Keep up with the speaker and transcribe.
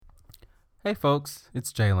Hey folks,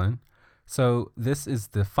 it's Jalen. So this is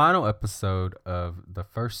the final episode of the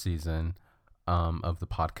first season of the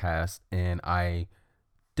podcast, and I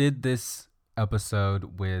did this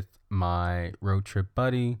episode with my road trip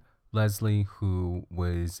buddy Leslie, who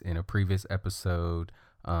was in a previous episode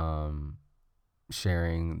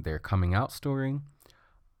sharing their coming out story.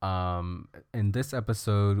 In this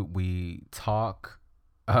episode, we talk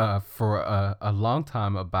for a long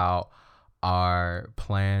time about our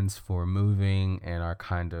plans for moving and our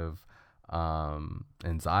kind of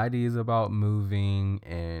anxieties about moving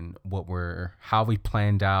and how we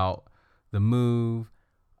planned out the move,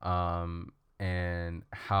 and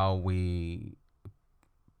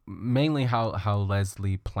mainly how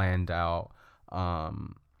Leslie planned out,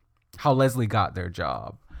 how Leslie got their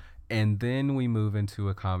job. And then we move into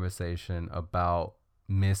a conversation about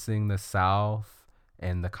missing the South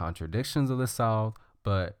and the contradictions of the South,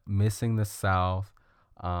 but missing the South,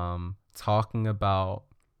 talking about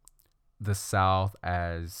the South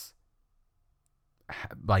as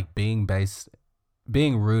like being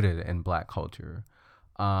rooted in Black culture,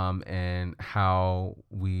 and how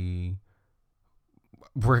we're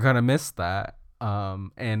gonna miss that.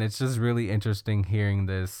 And it's just really interesting hearing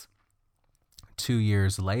this 2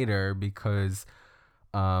 years later because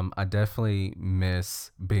I definitely miss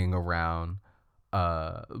being around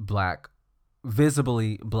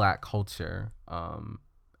visibly black culture,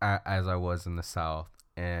 as I was in the South.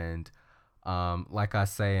 And like I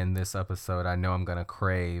say in this episode, I know I'm gonna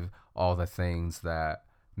crave all the things that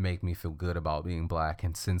make me feel good about being black.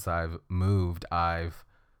 And since I've moved, I've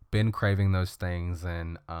been craving those things,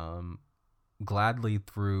 and gladly,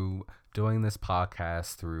 through doing this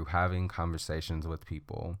podcast, through having conversations with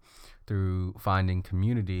people, through finding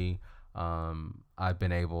community, I've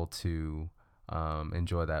been able to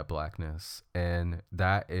enjoy that blackness. And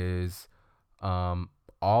that is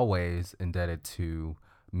always indebted to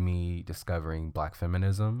me discovering Black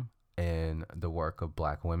feminism and the work of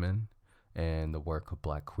Black women and the work of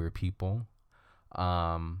Black queer people.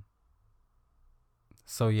 Um,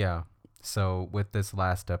 so, yeah. So, with this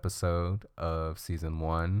last episode of season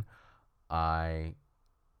one, I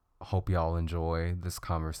hope y'all enjoy this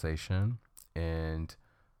conversation, and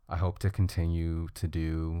I hope to continue to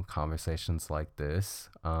do conversations like this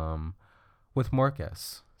with more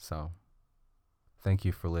guests. So, thank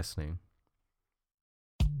you for listening.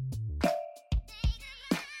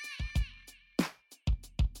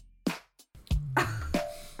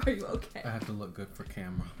 Are you okay? I have to look good for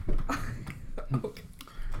camera. Okay.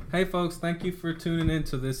 Hey folks, thank you for tuning in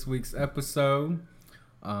to this week's episode.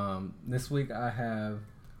 This week I have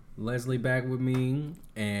Leslie back with me,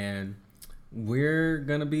 and we're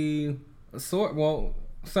gonna be so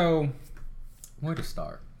where to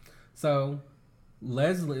start? So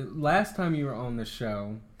Leslie, last time you were on the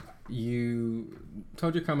show, you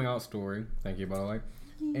told your coming out story. Thank you, by the way.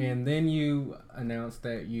 And then you announced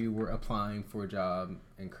that you were applying for a job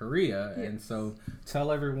in Korea. Yes. And so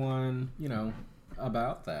tell everyone,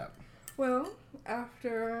 about that. Well,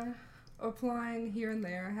 after applying here and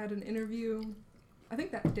there, I had an interview, I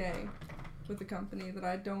think that day, with the company that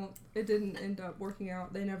it didn't end up working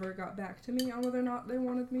out. They never got back to me on whether or not they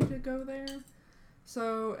wanted me to go there.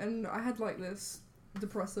 So, and I had like this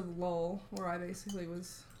depressive lull where I basically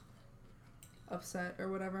was upset or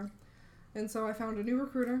whatever. And so I found a new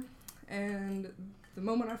recruiter, and the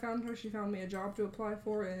moment I found her, she found me a job to apply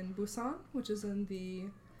for in Busan, which is in the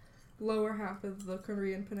lower half of the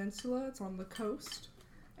Korean peninsula. It's on the coast.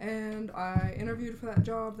 And I interviewed for that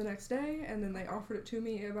job the next day, and then they offered it to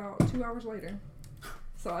me about 2 hours later.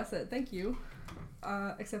 So I said, thank you,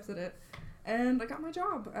 accepted it. And I got my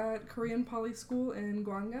job at Korean Poly School in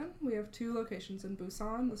Gwangan. We have 2 locations in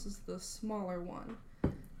Busan. This is the smaller one.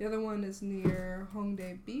 The other one is near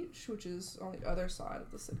Hongdae Beach, which is on the other side of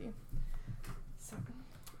the city. So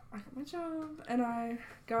I got my job, and I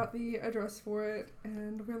got the address for it,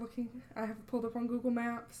 and I have it pulled up on Google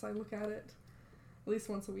Maps. I look at it at least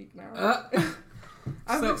once a week now.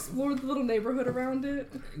 I've explored the little neighborhood around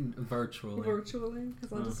it. Virtually,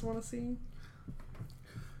 because I just want to see.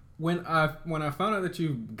 When I found out that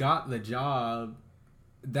you got the job,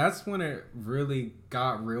 that's when it really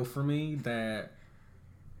got real for me that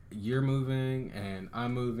you're moving and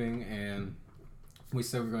I'm moving, and we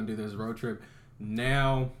said we're going to do this road trip.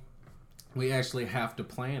 Now we actually have to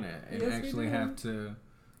plan it and actually have to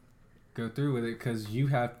go through with it, because you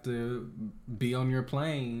have to be on your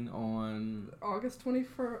plane on August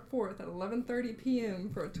 24th at 11:30 p.m.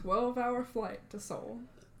 for a 12-hour flight to Seoul.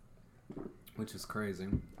 Which is crazy.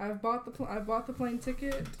 I bought the plane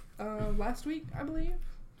ticket last week, I believe.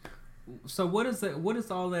 So what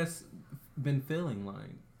is all that's been feeling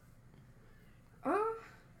like?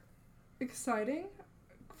 exciting.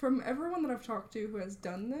 From everyone that I've talked to who has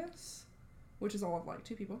done this, which is all of like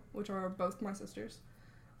 2 people, which are both my sisters.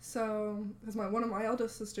 So, because one of my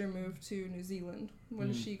eldest sister moved to New Zealand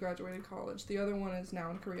when she graduated college. The other one is now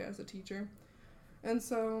in Korea as a teacher. And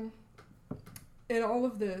so, in all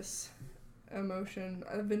of this emotion,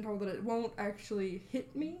 I've been told that it won't actually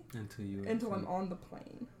hit me until I'm on the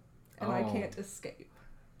plane. And I can't escape.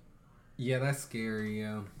 Yeah, that's scary,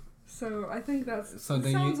 yeah. So, I think that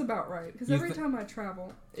sounds about right. Because every time I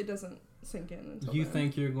travel, it doesn't sink in until You then.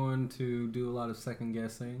 think you're going to do a lot of second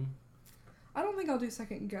guessing? I don't think I'll do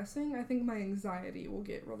second guessing. I think my anxiety will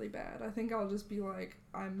get really bad. I think I'll just be like,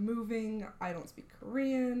 I'm moving, I don't speak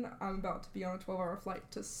Korean, I'm about to be on a 12-hour flight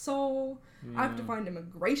to Seoul, I have to find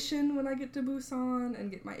immigration when I get to Busan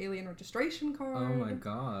and get my alien registration card. Oh my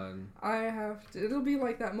god. It'll be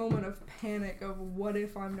like that moment of panic of what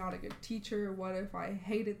if I'm not a good teacher, what if I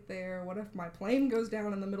hate it there, what if my plane goes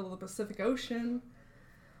down in the middle of the Pacific Ocean,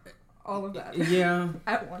 all of that. Yeah.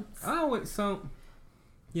 At once.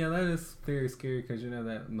 Yeah, that is very scary because you know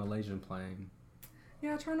that Malaysian plane.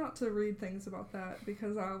 Yeah, I try not to read things about that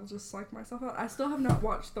because I'll just psych myself out. I still have not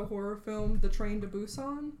watched the horror film The Train to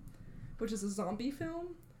Busan, which is a zombie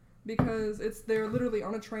film, because they're literally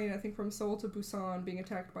on a train, I think from Seoul to Busan, being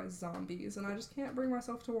attacked by zombies, and I just can't bring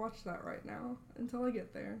myself to watch that right now until I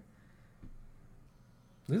get there.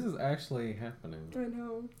 This is actually happening. I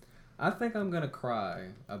know. I think I'm gonna cry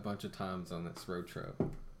a bunch of times on this road trip.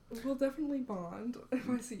 We'll definitely bond if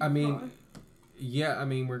I see you cry. Yeah,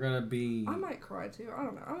 we're gonna be... I might cry too. I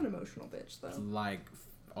don't know. I'm an emotional bitch, though. Like,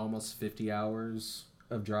 almost 50 hours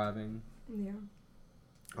of driving. Yeah.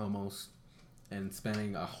 Almost. And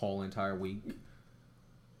spending a whole entire week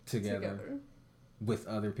together. With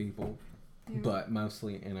other people. Yeah. But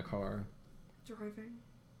mostly in a car. Driving.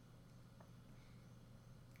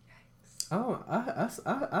 Oh,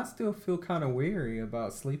 I still feel kind of weary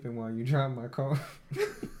about sleeping while you drive my car.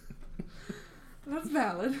 That's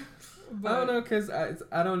valid. But I don't know, because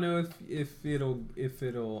I don't know if it'll I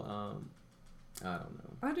don't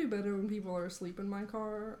know. I do better when people are asleep in my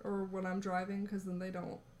car or when I'm driving, because then they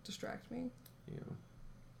don't distract me. Yeah.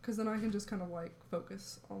 Because then I can just kind of like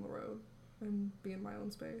focus on the road and be in my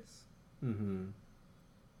own space. Mm-hmm.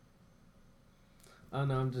 Oh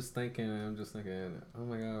no, I'm just thinking, oh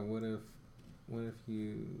my god,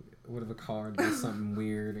 what if a car does something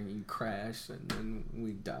weird and you crash and then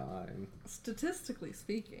we die? Statistically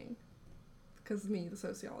speaking, because me, the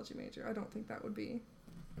sociology major, I don't think that would be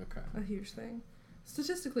a huge thing.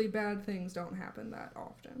 Statistically, bad things don't happen that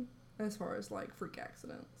often, as far as like freak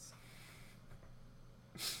accidents.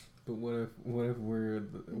 But what if we're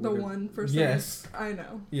the 1%? Yes, I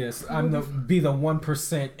know. Yes, be the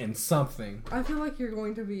 1% in something. I feel like you're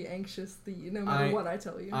going to be anxious no matter what I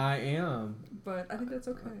tell you. I am. But I think that's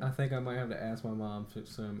okay. I think I might have to ask my mom for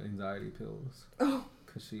some anxiety pills. Oh.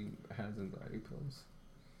 Because she has anxiety pills.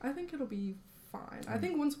 I think it'll be fine. I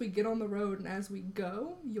think once we get on the road and as we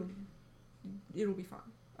go, it'll be fine.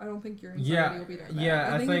 I don't think your anxiety will be that bad.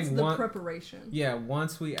 Yeah, I think it's the preparation. Yeah,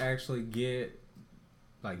 once we actually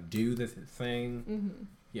do the thing, mm-hmm.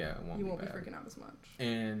 Yeah, it won't you be won't bad. be freaking out as much.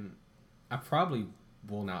 And I probably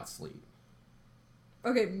will not sleep.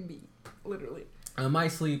 Okay, me, literally. I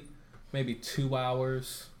might sleep maybe 2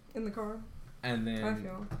 hours. In the car? And then... I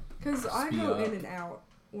feel. Because I go in and out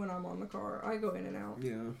when I'm on the car. I go in and out.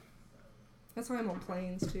 Yeah. That's why I'm on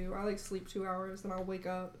planes, too. I, sleep 2 hours, then I'll wake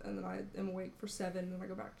up, and then I am awake for 7, and then I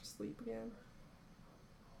go back to sleep again.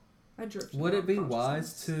 I drift. Would it be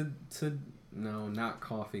wise to... No, not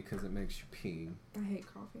coffee, because it makes you pee. I hate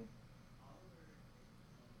coffee.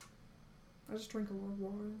 I just drink a lot of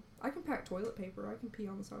water. I can pack toilet paper. I can pee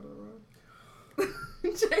on the side of the road.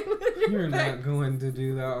 Jalen, you're not going to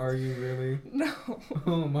do that, are you really? No.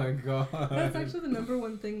 Oh my god. That's actually the number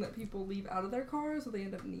one thing that people leave out of their cars or they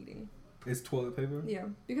end up needing. Is toilet paper? Yeah.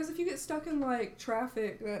 Because if you get stuck in,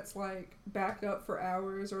 traffic that's, backed up for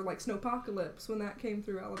hours, or, snowpocalypse when that came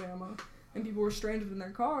through Alabama, and people were stranded in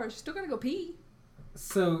their cars, you still gotta go pee.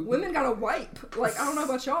 So... Women gotta wipe. I don't know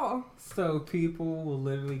about y'all. So people will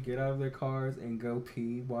literally get out of their cars and go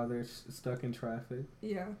pee while they're stuck in traffic?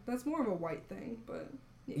 Yeah. That's more of a white thing, but...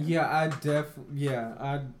 Yeah, I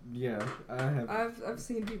have... I've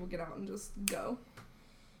seen people get out and just go.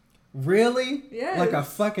 Really? Yeah. Like a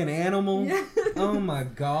fucking animal? Yeah. Oh my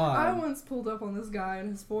god. I once pulled up on this guy in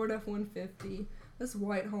his Ford F-150, this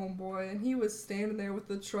white homeboy, and he was standing there with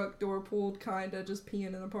the truck door pulled, kinda, just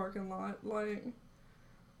peeing in the parking lot.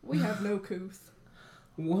 We have no couth.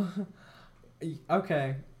 What?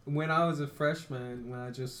 Okay. When I was a freshman, when I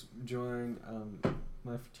just joined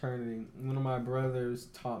my fraternity, one of my brothers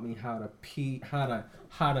taught me how to pee, how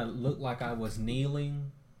to look like I was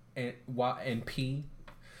kneeling, and pee.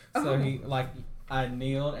 So he like I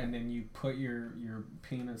kneeled, and then you put your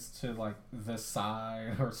penis to like the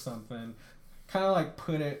side or something, kind of like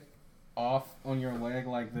put it off on your leg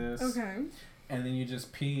like this. Okay. And then you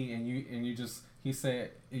just pee, and you just. He said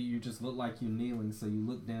you just look like you're kneeling, so you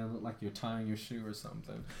look down, look like you're tying your shoe or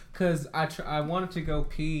something. Cause I wanted to go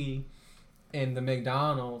pee in the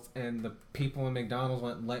McDonald's, and the people in McDonald's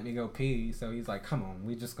wouldn't let me go pee. So he's like, "Come on,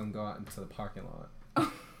 we just gonna go out into the parking lot."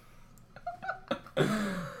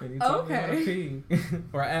 And he told me how to pee,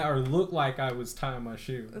 or look like I was tying my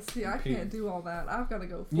shoe. See, I can't do all that. I've got to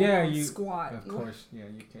go full squat. Of course, yeah,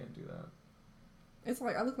 you can't do that. It's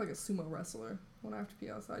like I look like a sumo wrestler when I have to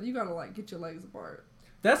pee outside. You gotta like get your legs apart.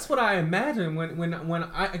 That's what I imagine when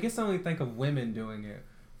I guess I only think of women doing it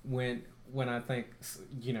when I think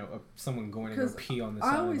of someone going to go pee on the side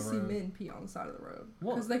of the road. I always see men pee on the side of the road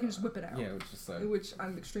because they can just whip it out. Yeah, which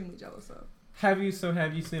I'm extremely jealous of. Have you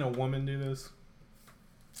seen a woman do this?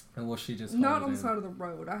 And will she just not on the side of the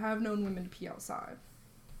road? I have known women to pee outside.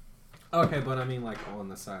 Okay, but I mean like on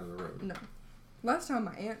the side of the road. No. Last time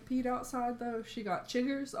my aunt peed outside, though, she got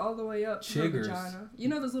chiggers all the way up to her vagina. You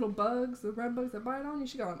know those little bugs, the red bugs that bite on you?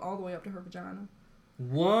 She got them all the way up to her vagina.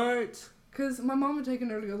 What? Because my mom had taken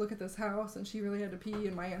her to go look at this house, and she really had to pee,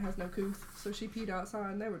 and my aunt has no couth, so she peed outside,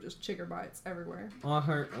 and there were just chigger bites everywhere. On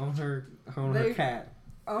her cat.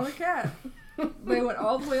 On a cat. They went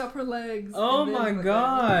all the way up her legs. Oh my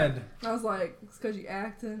God. I was like, it's because you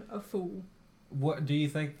acting a fool. What do you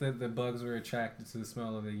think that the bugs were attracted to the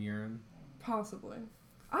smell of the urine? Possibly.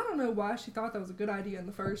 I don't know why she thought that was a good idea in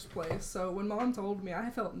the first place. So when Mom told me, I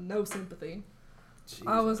felt no sympathy. Jesus.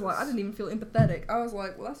 I was like, I didn't even feel empathetic. I was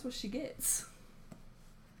like, well, that's what she gets.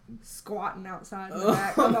 Squatting outside in the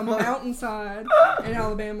back of a mountainside in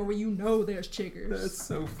Alabama where there's chiggers. That's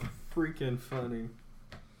so freaking funny.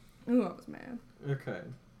 Ooh, I was mad.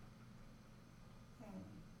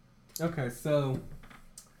 Okay, so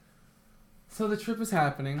the trip is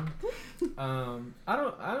happening. I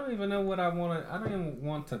don't even know what I want to. I don't even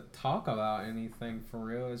want to talk about anything for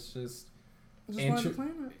real. It's just wanted to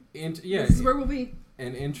plan it. Yeah, this is where we'll be.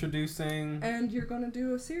 And introducing. And you're gonna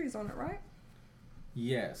do a series on it, right?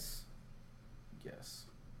 Yes. So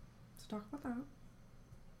talk about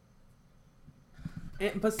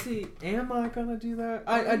that. But see, am I gonna do that?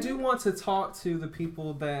 I do want to talk to the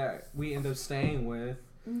people that we end up staying with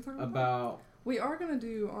about. We are going to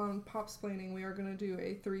do, on Popsplaining, we are going to do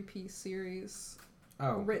a 3-piece series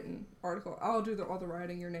written article. I'll do all the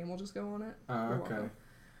writing. Your name will just go on it. Oh, okay.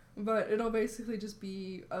 But it'll basically just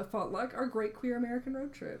be like our Great Queer American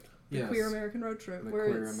Road Trip. The Queer American Road Trip.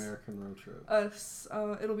 Us.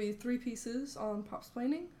 It'll be 3 pieces on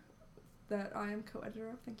Popsplaining that I am co-editor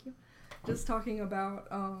of. Thank you. Just talking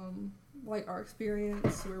about like our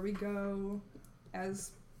experience, where we go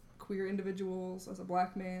as queer individuals, as a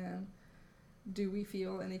black man. Do we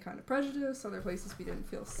feel any kind of prejudice? Are there places we didn't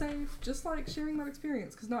feel safe? Just like sharing that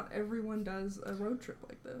experience, because not everyone does a road trip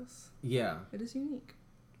like this. Yeah. It is unique.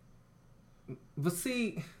 But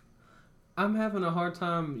see, I'm having a hard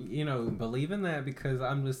time, believing that, because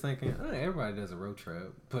I'm just thinking, everybody does a road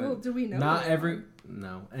trip. But well, do we know? Not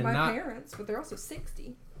no. And my parents, but they're also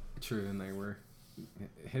 60. True, and they were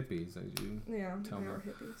hippies, as you tell me. They were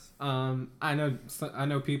hippies. I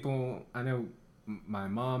know people. I know my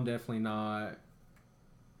mom definitely not.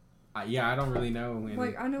 I don't really know any.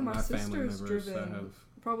 Like I know my sister's driven.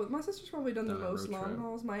 My sister's probably done the most long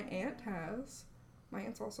hauls. My aunt has. My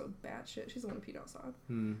aunt's also batshit. She's the one who peed outside.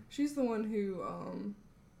 She's the one who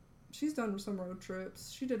she's done some road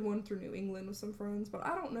trips. She did one through New England with some friends, but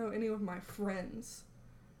I don't know any of my friends,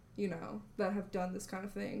 that have done this kind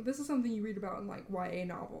of thing. This is something you read about in like YA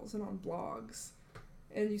novels and on blogs,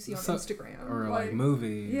 and you see on Instagram or like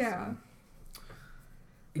movies. Yeah.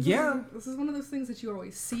 This is one of those things that you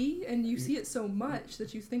always see, and you see it so much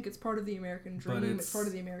that you think it's part of the American dream, it's part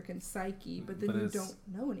of the American psyche, but then you don't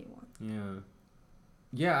know anyone.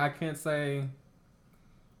 Yeah, I can't say.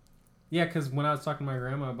 Yeah, because when I was talking to my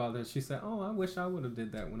grandma about this, she said, "Oh, I wish I would have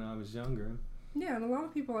did that when I was younger." Yeah, and a lot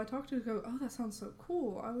of people I talk to go, "Oh, that sounds so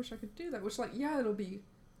cool. I wish I could do that." Which, it'll be.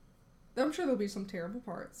 I'm sure there'll be some terrible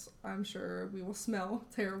parts. I'm sure we will smell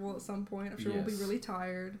terrible at some point. I'm sure we'll be really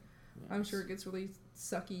tired. Yes. I'm sure it gets really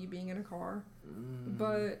sucky being in a car.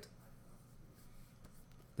 But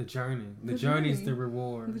the journey's the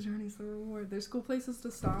reward. The journey's the reward. There's cool places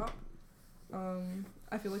to stop.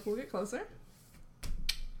 I feel like we'll get closer.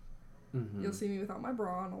 You'll see me without my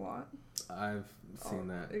bra on a lot. I've seen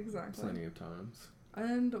that plenty of times.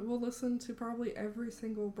 And we'll listen to probably every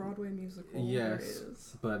single Broadway musical there Yes.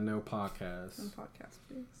 is. But no podcasts. And podcast,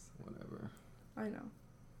 please. Whatever. I know.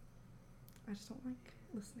 I just don't like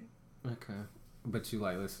listening. Okay. But you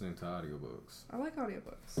like listening to audiobooks. I like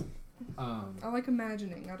audiobooks. I like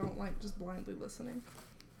imagining. I don't like just blindly listening.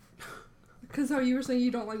 Because how you were saying you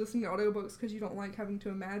don't like listening to audiobooks because you don't like having to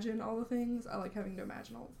imagine all the things. I like having to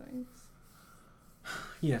imagine all the things.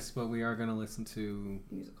 Yes, but we are going to listen to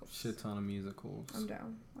Musicals. shit ton of musicals. I'm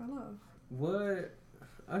down. I love. What?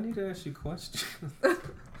 I need to ask you a question.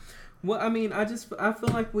 Well, I mean, I feel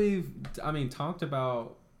like we've, talked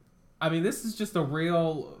about, this is just a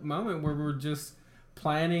real moment where we're just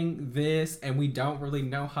planning this and we don't really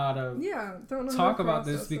know how to don't know talk how to about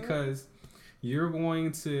this process it. because you're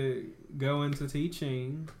going to go into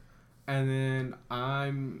teaching and then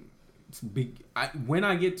when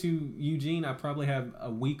I get to Eugene, I probably have a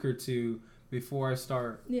week or two before I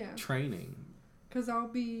start training. Because I'll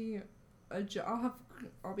be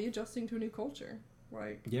adjusting to a new culture.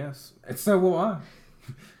 Like, yes, and so will I.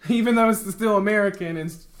 Even though it's still American,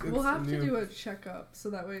 and we'll have to do a checkup so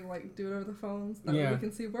that way, like, do it over the phones. That way we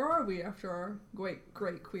can see where are we after our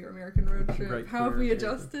great queer American road trip. How have we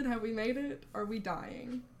adjusted? Have we made it? Are we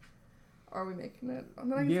dying? Are we making it? And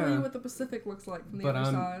then I can tell you what the Pacific looks like from the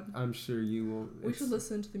other side. I'm sure you will. We should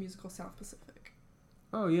listen to the musical South Pacific.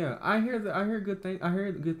 Oh yeah, I hear good things. I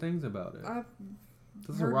heard good things about it.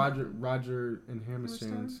 This is Roger and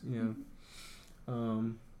Hammerstein's. Yeah.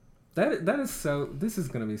 That is so. This is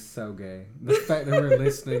gonna be so gay. The fact that we're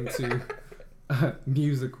listening to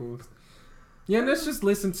musicals. Yeah, and let's just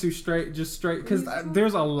listen to straight because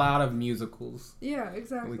there's a lot of musicals. Yeah,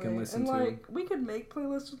 exactly. We can listen to. Like, we could make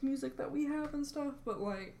playlists with music that we have and stuff, but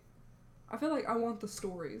like, I feel like I want the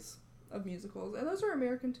stories of musicals, and those are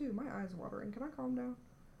American too. My eyes watering. Can I calm down?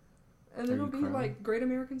 And it'll be crying? Like Great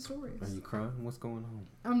American Stories. Are you crying? What's going on?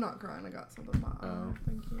 I'm not crying. I got something in my eye.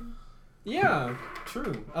 Thank you. Yeah,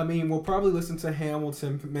 true. We'll probably listen to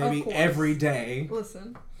Hamilton maybe every day.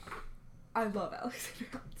 Listen, I love Alexander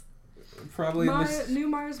Hamilton. Probably new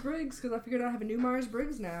Myers-Briggs, because I figured I have a new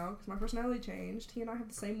Myers-Briggs now, because my personality changed. He and I have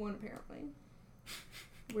the same one, apparently.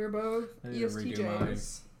 We're both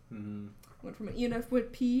ESTJs. Mm-hmm. Went from an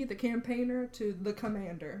ENFP, the campaigner, to the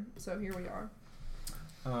commander. So here we are.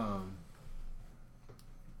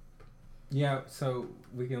 Yeah, so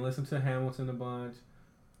we can listen to Hamilton a bunch.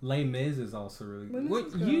 Les Mis is also really good.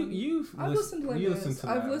 I've listened to Les Mis.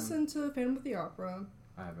 I've listened to Phantom of the Opera.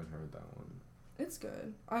 I haven't heard that one. It's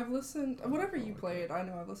good. I've listened. Whatever you played, I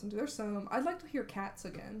know I've listened to. There's some. I'd like to hear Cats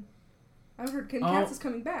again. I've heard Cats is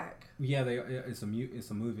coming back. Yeah, it's a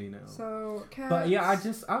movie now. So Cats. But yeah,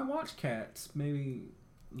 I watched Cats maybe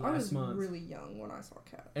last month. I was really young when I saw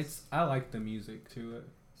Cats. I like the music to it.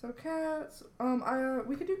 So Cats.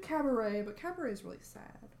 We could do Cabaret, but Cabaret is really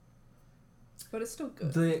sad. But it's still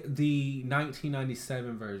good. The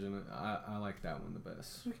 1997 version, I like that one the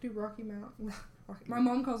best. We could do Rocky Mountain. My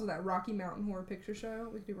mom calls it that Rocky Mountain Horror Picture Show.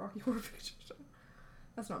 We could do Rocky Horror Picture Show.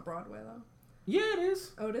 That's not Broadway though. Yeah, it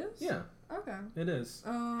is. Oh, it is? Yeah. Okay. It is.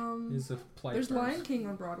 It's a play. There's Lion King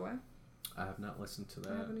on Broadway. I have not listened to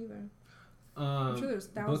that. I haven't either. I'm sure there's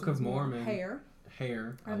thousands. Book of Mormon. More.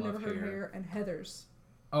 Hair. I've never heard Hair and Heathers.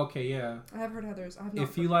 Okay, yeah. I have heard Heathers. I have not.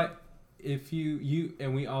 If you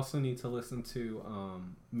and we also need to listen to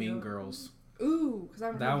Mean Girls. Ooh, because I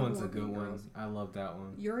haven't heard that one's a good one. I love that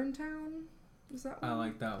one. Urinetown? Is that one? I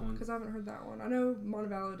like that one. Because I haven't heard that one. I know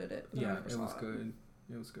Montevallo did it. Yeah, it was good.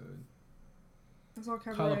 It was good. I saw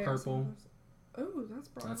Cabaret. Color Purple. Oh, that's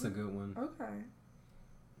Broadway. That's a good one. Okay.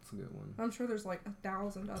 That's a good one. I'm sure there's like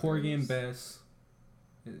 1,000 others. Porgy and Bess.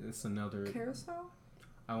 It's another. Carousel?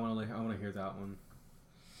 I want to hear that one.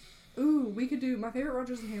 Ooh, we could do my favorite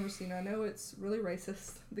Rodgers and Hammerstein. I know it's really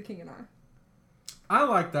racist. The King and I. I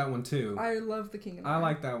like that one too. I love The King and I. I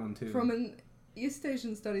like that one too. From an East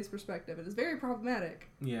Asian studies perspective, it is very problematic.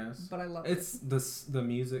 Yes. But I love it. It's the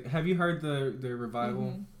music. Have you heard the revival?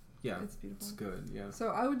 Mm-hmm. Yeah. It's beautiful. It's good. Yeah. So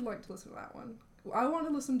I would like to listen to that one. I want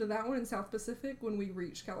to listen to that one in South Pacific when we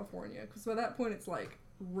reach California, because by that point it's like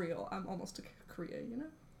real. I'm almost to Korea, you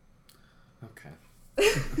know. Okay.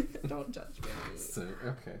 Don't judge me. So,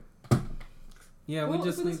 okay. Yeah, well, we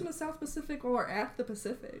just if we listen to South Pacific or at the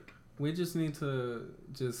Pacific. We just need to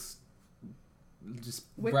just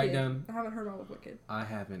Wicked. write down. I haven't heard all of Wicked. I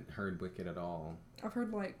haven't heard Wicked at all. I've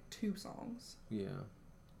heard like 2 songs. Yeah,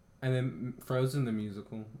 and then Frozen the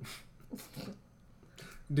musical.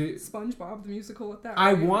 SpongeBob the musical at that.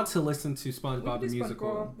 I rate. want to listen to SpongeBob the musical.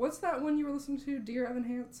 SpongeBob. What's that one you were listening to? Dear Evan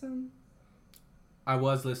Hansen. I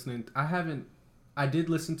was listening. I haven't I did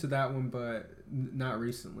listen to that one, but not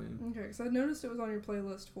recently. Okay, because I noticed it was on your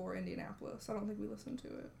playlist for Indianapolis. I don't think we listened to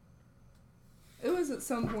it. It was at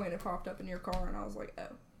some point it popped up in your car, and I was like,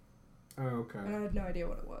 oh. Oh, okay. And I had no idea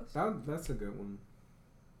what it was. That's a good one.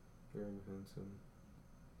 Very handsome.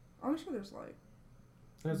 I'm sure there's like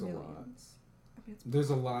There's millions. a lot. I mean, it's There's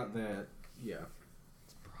a lot that, yeah.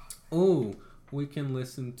 It's Broadway. Oh, we can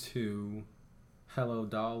listen to Hello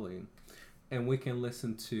Dolly, and we can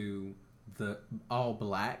listen to the all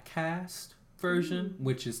black cast version,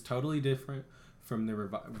 which is totally different from the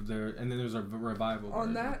and then there's a revival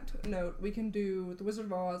On version. that note, we can do The Wizard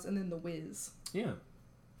of Oz and then The Wiz. Yeah.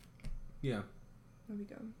 Yeah. There we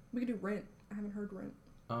go. We could do Rent. I haven't heard Rent.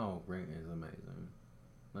 Oh, Rent is amazing.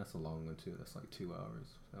 That's a long one too. That's like 2 hours.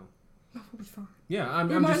 So. That will be fine. Yeah,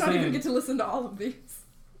 We I'm might just not saying. even get to listen to all of these.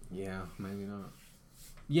 Yeah, maybe not.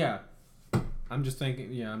 Yeah, I'm just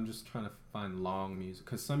thinking. Yeah, I'm just trying to find long music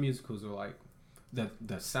because some musicals are like the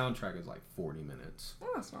soundtrack is like 40 minutes.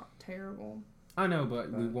 Well, that's not terrible. I know,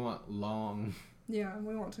 but we want long. Yeah,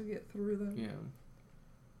 we want to get through them. Yeah,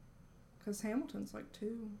 Because Hamilton's like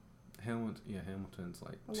 2. Hamilton's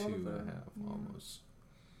like A 2 lot of and a them, half yeah. almost.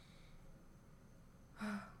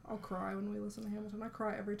 I'll cry when we listen to Hamilton. I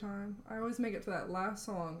cry every time. I always make it to that last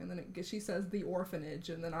song, and then she says the orphanage,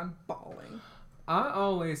 and then I'm bawling. I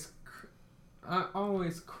always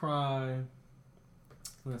cry.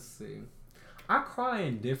 Let's see. I cry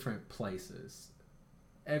in different places.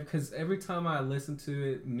 Because every time I listen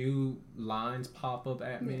to it, new lines pop up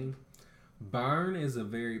at me. Burn is a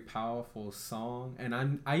very powerful song,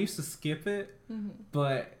 and I used to skip it,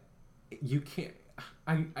 but you can't.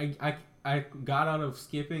 I got out of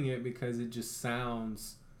skipping it because it just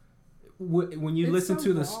sounds. When you listen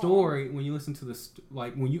to the story, when you listen to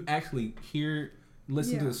when you actually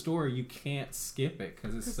listen to the story, you can't skip it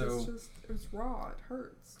because it's so. It's raw. It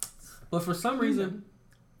hurts. But for some reason,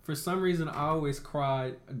 I always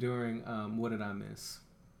cried during What Did I Miss?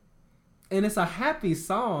 And it's a happy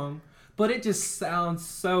song, but it just sounds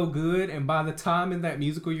so good. And by the time in that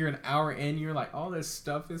musical, you're an hour in, you're like, all this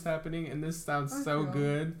stuff is happening, and this sounds so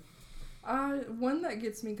good. One that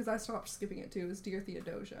gets me, because I stopped skipping it too, is Dear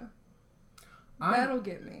Theodosia. That'll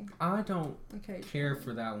get me. I don't care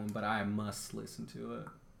for that one, but I must listen to it.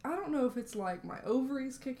 I don't know if it's like my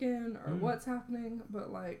ovaries kicking or what's happening,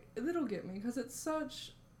 but like it'll get me because it's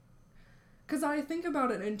such. Because I think about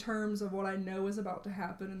it in terms of what I know is about to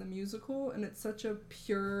happen in the musical, and it's such a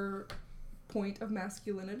pure point of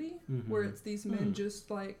masculinity where it's these men just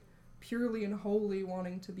like purely and wholly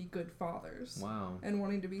wanting to be good fathers. Wow. And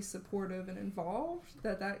wanting to be supportive and involved,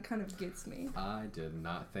 that kind of gets me. I did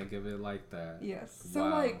not think of it like that. Yes. So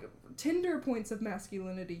like tender points of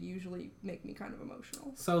masculinity usually make me kind of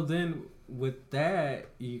emotional. So then with that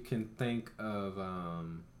you can think of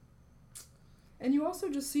and you also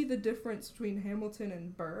just see the difference between Hamilton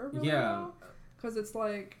and Burr really well. Because it's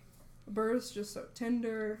like Burr's just so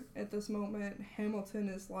tender at this moment. Hamilton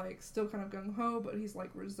is like still kind of gung-ho, but he's like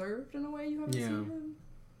reserved in a way you haven't seen him.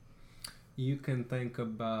 You can think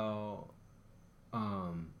about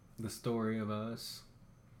The Story of Us.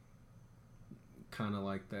 Kind of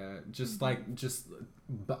like that. Just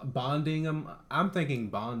bonding them. I'm thinking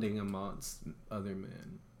bonding amongst other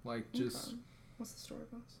men. Like just... Okay. What's The Story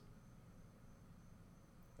of Us?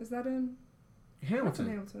 Is that in? Hamilton. That's in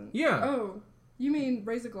Hamilton. Yeah. Oh. You mean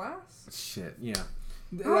Raise a Glass? Shit, yeah.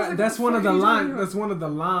 Like, that's one of the lines. That's one of the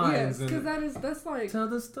lines. Yes, because that's like... Tell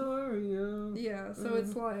the story of... Yeah, so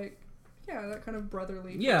it's like... Yeah, that kind of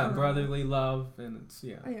brotherly... Yeah, brotherly love, and it's...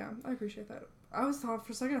 Yeah. Yeah, I appreciate that. For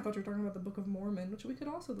a second, I thought you were talking about the Book of Mormon, which we could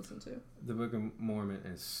also listen to. The Book of Mormon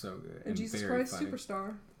is so good. And Jesus very Christ funny.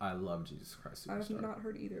 Superstar. I love Jesus Christ Superstar. I have not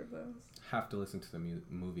heard either of those. Have to listen to the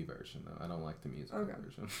movie version, though. I don't like the musical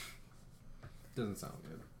version. Doesn't sound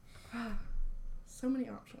good. So many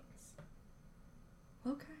options.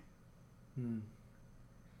 Okay.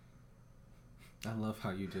 I love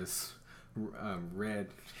how you just read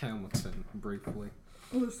Hamilton briefly.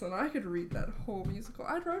 Listen, I could read that whole musical.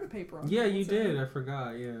 I wrote a paper on it. Yeah, you did. I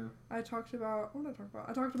forgot, yeah. I talked about... What did I talk about?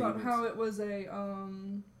 I talked about how it was a...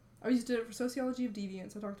 I used to do it for Sociology of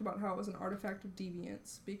Deviance. I talked about how it was an artifact of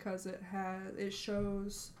deviance because it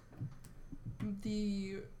shows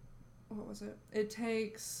the... What was it? It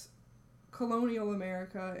takes colonial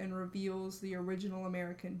America and reveals the original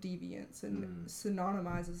American deviance and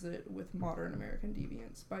synonymizes it with modern American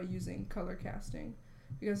deviance by using color casting.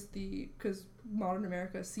 Because modern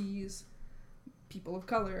America sees people of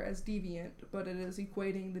color as deviant, but it is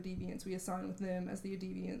equating the deviance we assign with them as the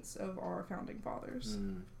deviance of our founding fathers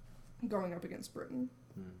going up against Britain.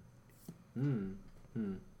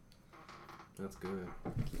 That's good.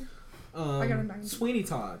 Thank you. I got a 90. Sweeney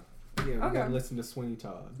Todd. Yeah, we Okay. gotta listen to Sweeney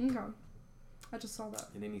Todd. Okay. I just saw that.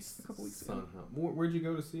 And then he's A couple weeks ago. Son Hunt. Where'd you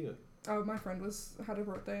go to see it? Oh, my friend had a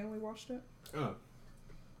birthday and we watched it. Oh.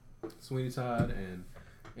 Sweeney Todd and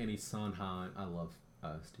any Sondheim. I love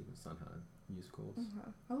Stephen Sondheim musicals.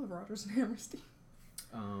 Okay. I love Rodgers and Hammerstein.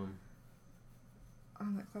 Um,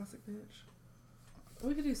 I'm that classic bitch.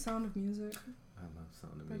 We could do Sound of Music. I love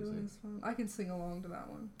Sound of That Music. one is fun. I can sing along to that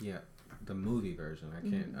one. Yeah, the movie version. I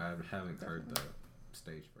can't. Mhm. I haven't heard the Definitely.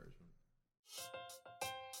 stage version.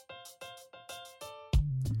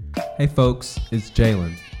 Hey folks, it's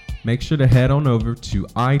Jalen. Make sure to head on over to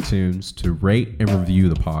iTunes to rate and review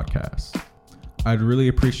the podcast. I'd really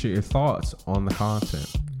appreciate your thoughts on the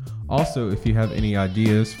content. Also, if you have any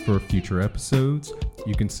ideas for future episodes,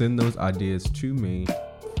 you can send those ideas to me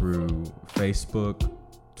through Facebook,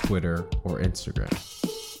 Twitter, or Instagram.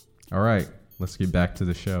 All right, let's get back to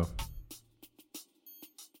the show.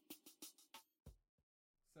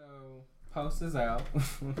 So, post is out.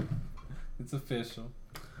 It's official.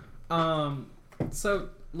 So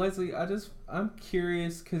Leslie, I'm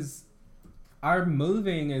curious because our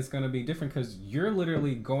moving is going to be different because you're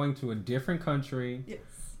literally going to a different country. Yes.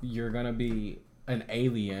 You're going to be an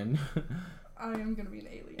alien. I am gonna be an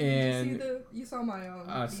alien. And Did you saw my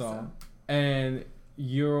I visa? saw. And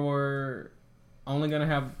you're only going to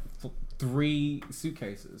have 3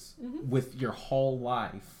 suitcases Mhm. with your whole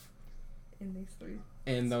life In these 3.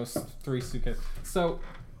 in those 3 suitcases. So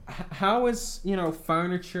how is,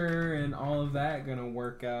 furniture and all of that going to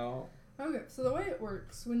work out? Okay, so the way it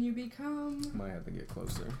works, when you Might have to get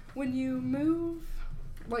closer. move,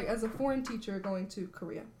 like as a foreign teacher going to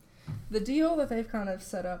Korea, the deal that they've kind of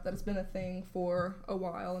set up that has been a thing for a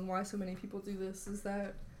while and why so many people do this is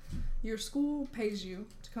that your school pays you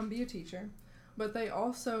to come be a teacher, but they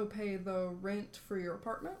also pay the rent for your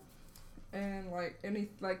apartment and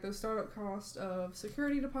the startup cost of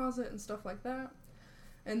security deposit and stuff like that.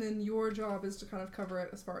 And then your job is to kind of cover it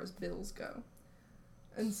as far as bills go.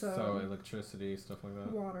 And So electricity, stuff like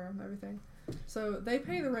that. water, everything. So they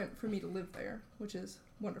pay the rent for me to live there, which is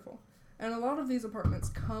wonderful. And a lot of these apartments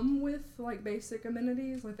come with like basic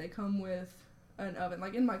amenities, like they come with an oven.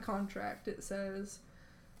 Like in my contract, it says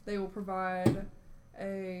they will provide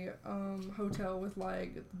a hotel with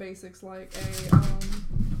like the basics, like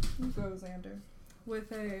go Xander,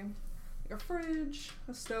 with a fridge,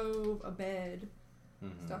 a stove, a bed,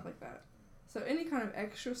 stuff like that. So any kind of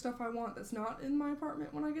extra stuff I want that's not in my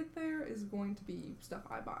apartment when I get there is going to be stuff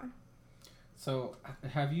I buy. So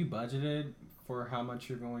have you budgeted for how much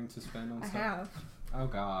you're going to spend on I stuff? have. Oh I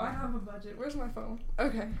God. have a budget. Where's my phone?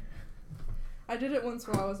 Okay. I did it once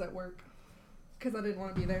while I was at work because I didn't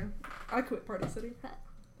want to be there. I quit Party City.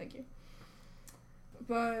 Thank you.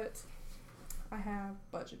 But I have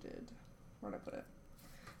budgeted. Where'd I put it?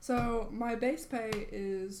 So my base pay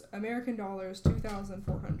is American dollars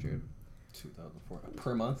 2,400. 2004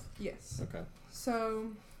 per month. Yes. Okay.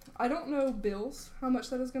 So I don't know bills how much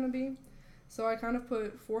that is going to be. So I kind of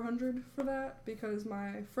put 400 for that because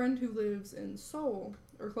my friend who lives in Seoul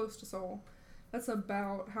or close to Seoul, that's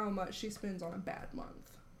about how much she spends on a bad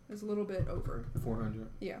month. It's a little bit over. 400.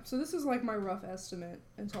 Yeah. So this is like my rough estimate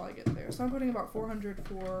until I get there. So I'm putting about 400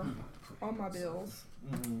 for all my bills.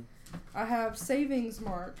 Mm-hmm. I have savings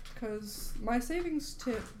marked because my savings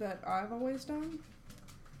tip that I've always done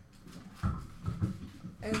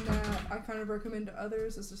and that I kind of recommend to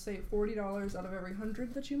others is to save $40 out of every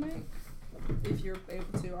 100 that you make. If you're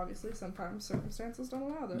able to, obviously. Sometimes circumstances don't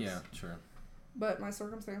allow this. Yeah, sure. But my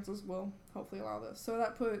circumstances will hopefully allow this. So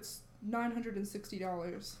that puts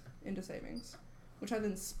 $960 into savings, which I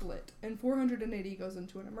then split. And $480 goes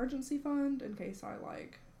into an emergency fund in case I,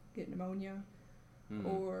 get pneumonia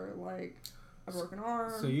or, a broken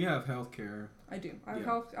arm. So you have healthcare. I do. I have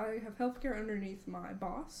Yeah. I have healthcare underneath my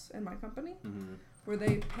boss and my company, Mm-hmm. where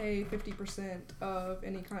they pay 50% of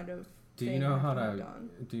any kind of Do you thing know I how have to done.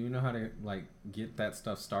 do you know how to get that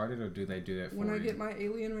stuff started, or do they do it for When I you? get my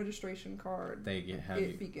alien registration card, They have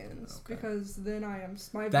it you. begins Okay. because then I am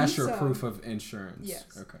my That's visa. your proof of insurance. Yes.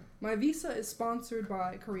 Okay. My visa is sponsored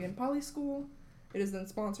by Korean Poly School. It is then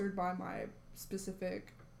sponsored by my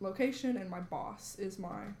specific location, and my boss is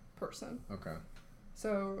my person. Okay.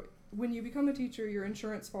 So when you become a teacher, your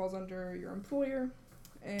insurance falls under your employer,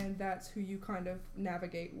 and that's who you kind of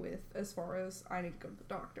navigate with as far as I need to go to the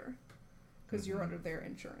doctor, because you're Mhm. under their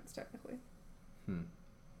insurance technically, Hmm.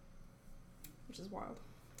 which is wild.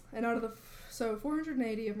 And out of so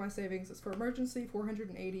 480 of my savings is for emergency,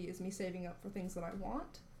 480 is me saving up for things that I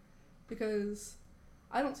want, because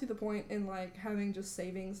I don't see the point in having just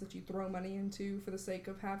savings that you throw money into for the sake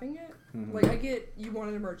of having it. Mhm. I get you want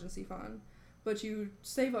an emergency fund, but you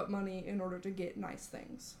save up money in order to get nice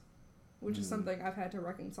things, which is something I've had to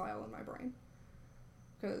reconcile in my brain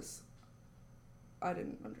because I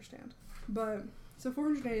didn't understand. But so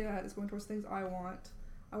 480 of that is going towards things I want.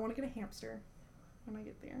 I want to get a hamster when I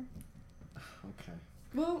get there. Okay.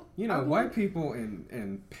 Well, you know, white people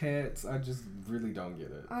and pets, I just really don't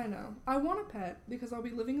get it. I know. I want a pet because I'll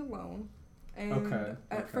be living alone. And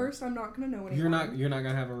at first I'm not going to know anyone. You're not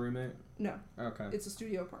going to have a roommate? No. Okay. It's a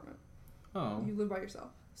studio apartment. Oh. You live by yourself.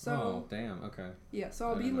 So, oh, damn. Okay. Yeah, so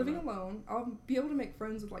I'll be living alone. I'll be able to make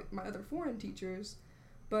friends with like my other foreign teachers,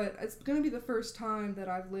 but it's going to be the first time that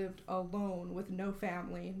I've lived alone with no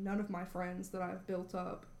family, none of my friends that I've built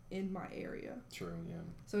up in my area. True, yeah.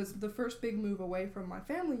 So it's the first big move away from my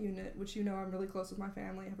family unit, which you know I'm really close with my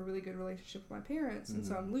family. I have a really good relationship with my parents, and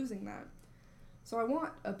so I'm losing that. So I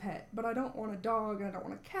want a pet, but I don't want a dog and I don't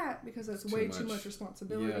want a cat because that's way too much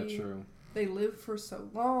responsibility. Yeah, true. They live for so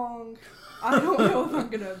long. I don't know if I'm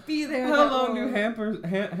going to be there. How long do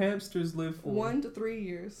hamsters live for? 1 to 3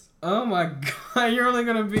 years. Oh my god, you're only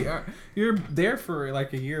going to be... You're there for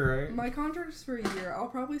like a year, right? My contract's for a year. I'll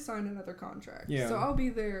probably sign another contract. Yeah. So I'll be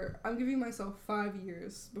there. I'm giving myself 5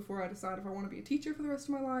 years before I decide if I want to be a teacher for the rest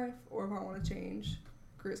of my life or if I want to change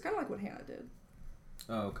careers. Kind of like what Hannah did.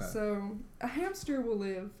 Oh, okay. So a hamster will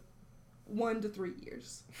live 1 to 3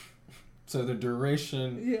 years. So the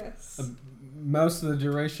duration... Yes. Most of the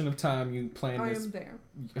duration of time you plan this... I am there.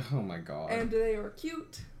 Oh my god. And they are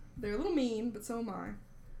cute. They're a little mean, but so am I.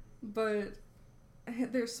 But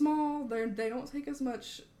they're small. They don't take as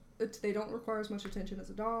much... They don't require as much attention as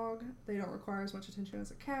a dog. They don't require as much attention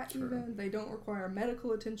as a cat, even. They don't require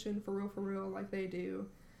medical attention for real, like they do.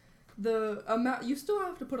 The amount... You still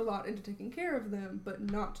have to put a lot into taking care of them, but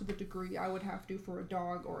not to the degree I would have to for a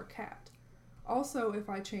dog or a cat. Also, if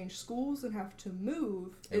I change schools and have to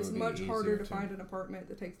move, it's much harder to find an apartment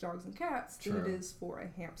that takes dogs and cats than it is for a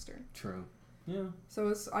hamster. True. Yeah.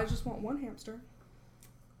 So I just want one hamster.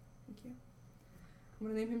 Thank you. I'm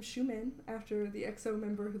going to name him Shumin after the EXO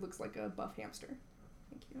member who looks like a buff hamster.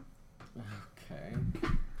 Thank you. Okay.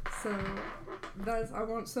 So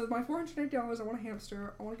so my $480, I want a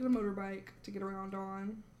hamster. I want to get a motorbike to get around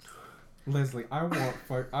on. Leslie, I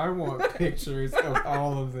want pictures of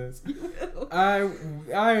all of this. I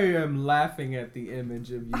am laughing at the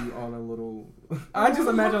image of you on a little... I just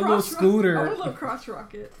imagine a little scooter. I want a little crotch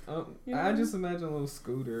rocket. I just imagine a little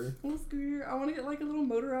scooter. A little scooter. I want to get like a little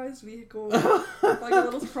motorized vehicle, like a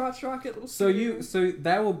little crotch rocket. Little scooter. So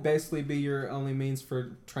that will basically be your only means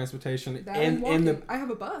for transportation in the. I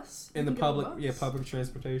have a bus. In the public, public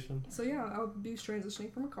transportation. So yeah, I'll be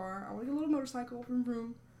transitioning from a car. I want to get a little motorcycle, vroom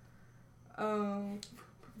vroom.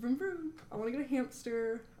 Vroom vroom. I want to get a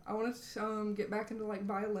hamster. I want to get back into like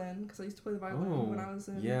violin because I used to play the violin when I was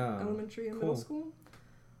in elementary and middle school.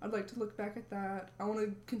 I'd like to look back at that. I want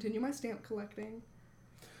to continue my stamp collecting.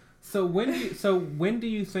 So when do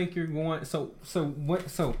you think you're going? I also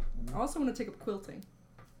want to take up quilting.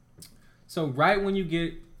 So right when you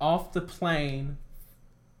get off the plane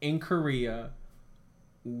in Korea,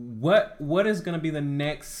 what is going to be the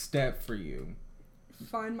next step for you?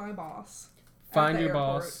 Find my boss. Find your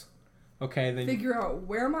boss. Okay, then figure out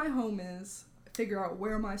where my home is. Figure out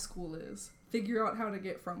where my school is. Figure out how to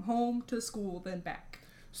get from home to school, then back.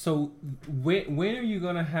 So when are you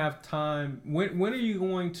gonna have time? When are you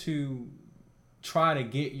going to try to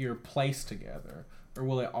get your place together, or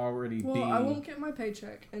will it already be? Well, I won't get my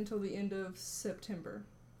paycheck until the end of September.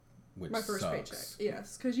 Which my first paycheck.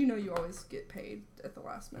 Yes, because you know you always get paid at the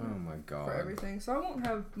last minute. Oh my god. For everything, so I won't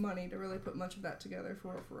have money to really put much of that together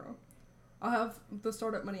for real. I'll have the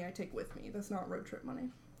startup money I take with me. That's not road trip money.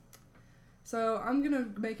 So I'm gonna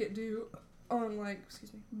make it do on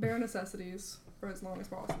bare necessities for as long as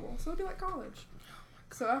possible. So it'll be like college.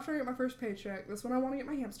 So after I get my first paycheck, that's when I want to get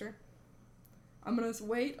my hamster. I'm gonna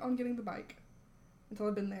wait on getting the bike until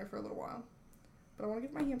I've been there for a little while. But I want to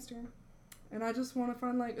get my hamster. And I just want to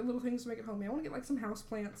find little things to make it homey. I want to get some house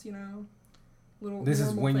plants, little. This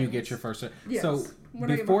is when you get your first check. Yes, so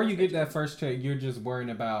before you get that first check, you're just worrying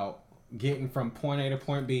about getting from point A to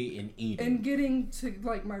point B and eating. And getting to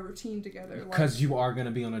my routine together. Because you are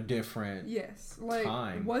gonna be on a different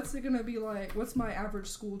time. What's it gonna be like? What's my average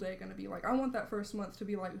school day gonna be like? I want that first month to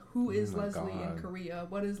be like, who is Leslie in Korea?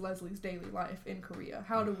 What is Leslie's daily life in Korea?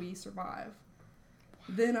 How do we survive?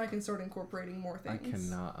 Then I can start incorporating more things. I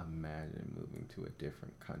cannot imagine moving to a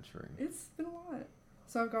different country. It's been a lot.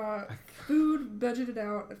 So I've got food budgeted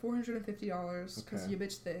out at $450 because you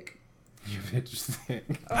bitch thick. You bitch thick.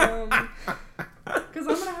 Because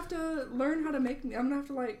I'm gonna have to learn how to make. I'm gonna have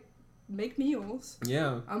to make meals.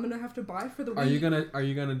 Yeah. I'm gonna have to buy for the week. Are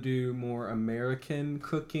you gonna do more American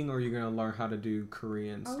cooking, or are you gonna learn how to do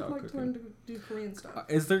Korean I style would like cooking? to learn to do Korean stuff.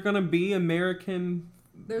 Is there gonna be American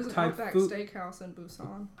There's an type Outback food, Steakhouse in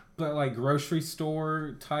Busan. but like grocery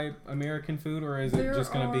store type American food, or is it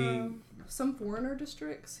just gonna be some foreigner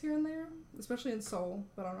districts here and there, especially in Seoul,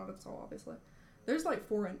 but I'm not in Seoul, obviously. There's like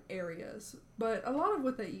foreign areas, but a lot of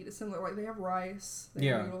what they eat is similar. Like they have rice, they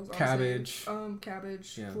have noodles, cabbage.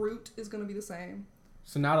 Cabbage. Yeah. Fruit is going to be the same.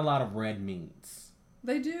 So not a lot of red meats.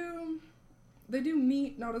 They do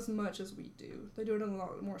meat, not as much as we do. They do it in a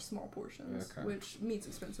lot more small portions, Okay. which meat's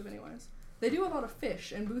expensive anyways. They do a lot of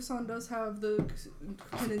fish, and Busan does have the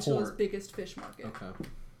peninsula's Port. biggest fish market. Okay.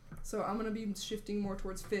 So I'm going to be shifting more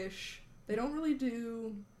towards fish. They don't really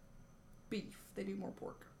do beef. They do more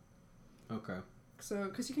pork. Okay. So,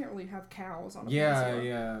 because you can't really have cows on a Yeah,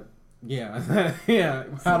 peninsula. yeah. Yeah.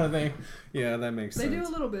 How do they? Yeah, that makes They sense. do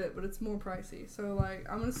a little bit, but it's more pricey. So, like,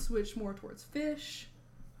 I'm going to switch more towards fish.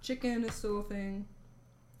 Chicken is still a thing.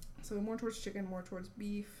 So, more towards chicken, more towards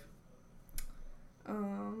beef. So,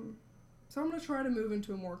 I'm going to try to move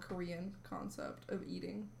into a more Korean concept of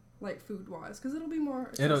eating, like, food-wise, because it'll be more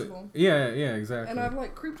accessible. Yeah, exactly. And I've,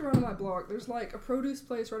 like, creeped around on my block. There's, like, a produce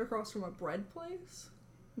place right across from a bread place,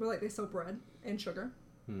 where, like, they sell bread and sugar.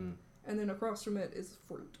 Hmm. And then across from it is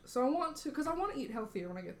fruit. So I want to eat healthier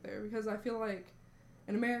when I get there, because I feel like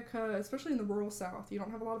in America, especially in the rural South, you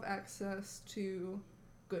don't have a lot of access to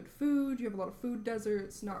good food. You have a lot of food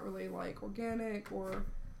deserts, not really like organic or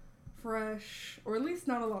fresh, or at least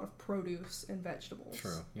not a lot of produce and vegetables.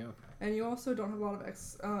 True. Yeah. And you also don't have a lot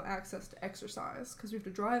of access to exercise, because we have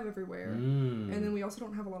to drive everywhere. Mm. And then we also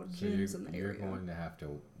don't have a lot of So gyms in the you're area. going to have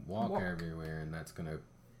to walk everywhere, and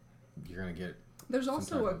you're gonna get. There's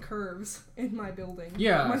also a curves in my building.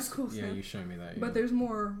 Yeah. My school's Yeah, there. you showed me that. Yeah. But there's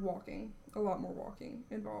more walking, a lot more walking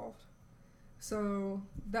involved. So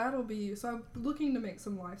so I'm looking to make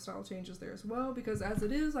some lifestyle changes there as well, because as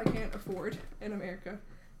it is, I can't afford in America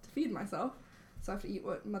to feed myself. So I have to eat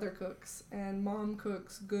what mother cooks, and mom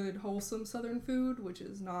cooks good, wholesome Southern food, which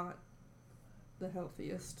is not the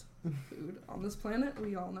healthiest food on this planet.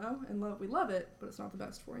 We all know and love. We love it, but it's not the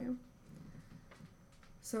best for you.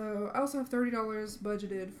 So I also have $30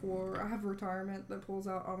 budgeted I have retirement that pulls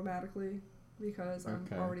out automatically, because I'm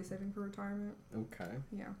Okay. already saving for retirement. Okay.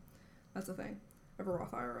 Yeah, that's the thing. I have a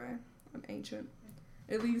Roth IRA. I'm ancient.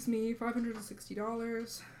 It leaves me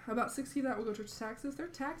 $560. About $60 of that will go towards taxes. Their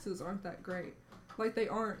taxes aren't that great. Like they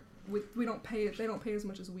aren't. We don't pay it. They don't pay as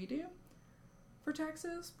much as we do for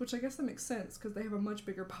taxes, which I guess that makes sense because they have a much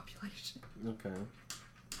bigger population. Okay.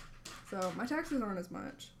 So my taxes aren't as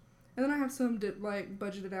much. And then I have some like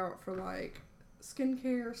budgeted out for like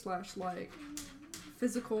skincare / like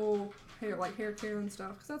physical hair, like hair care and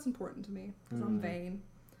stuff, because that's important to me because I'm vain.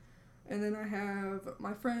 And then I have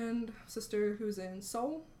my sister who's in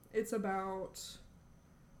Seoul. It's about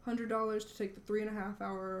 $100 to take the 3.5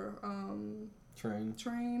 hour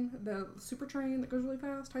train, the super train that goes really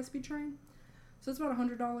fast, high speed train. So it's about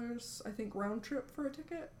 $100, I think, round trip for a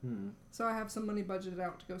ticket. So I have some money budgeted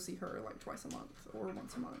out to go see her like twice a month or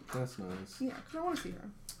once a month. That's nice. Yeah, because I want to see her.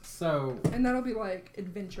 So. And that'll be like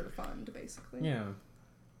adventure fund, basically. Yeah.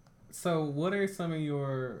 So what are some of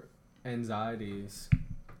your anxieties?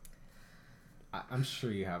 I'm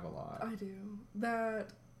sure you have a lot. I do. That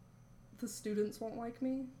the students won't like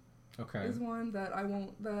me. Okay. Is one that I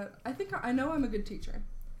won't. That I think I know I'm a good teacher,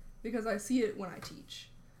 because I see it when I teach,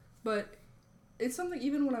 but it's something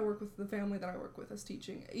even when I work with the family that I work with as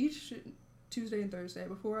teaching. Each Tuesday and Thursday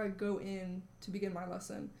before I go in to begin my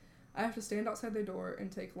lesson, I have to stand outside their door and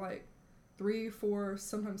take like 3, 4,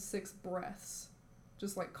 sometimes 6 breaths,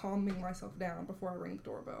 just like calming myself down before I ring the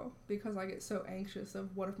doorbell, because I get so anxious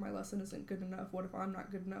of what if my lesson isn't good enough, what if I'm not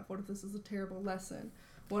good enough, what if this is a terrible lesson,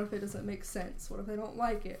 what if it doesn't make sense, what if they don't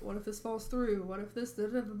like it, what if this falls through, what if this, blah,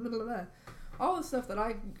 blah, blah, blah, blah. All the stuff that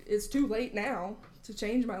it's too late now to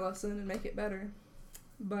change my lesson and make it better.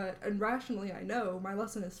 But rationally, I know my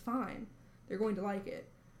lesson is fine. They're going to like it.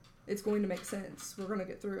 It's going to make sense. We're going to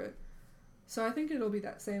get through it. So I think it'll be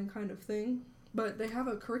that same kind of thing. But they have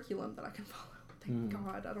a curriculum that I can follow. Thank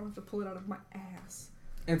God. I don't have to pull it out of my ass.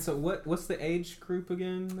 And so what's the age group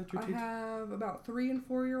again that you're teaching? I have about 3 and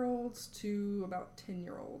 4-year-olds to about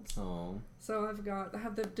 10-year-olds. Oh. So I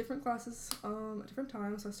have the different classes at different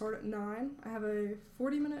times. So I start at 9. I have a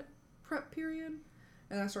 40-minute prep period,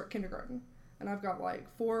 and I start kindergarten. And I've got like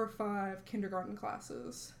 4 or 5 kindergarten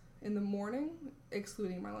classes in the morning,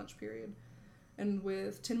 excluding my lunch period, and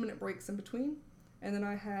with 10-minute breaks in between. And then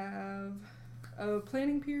I have a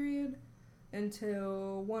planning period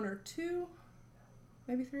until 1 or 2,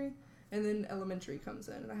 maybe 3. And then elementary comes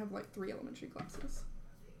in, and I have like 3 elementary classes.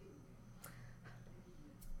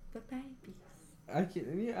 The babies.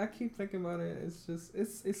 I keep thinking about it. It's just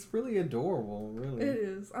it's really adorable, really. It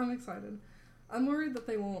is. I'm excited. I'm worried that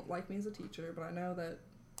they won't like me as a teacher, but I know that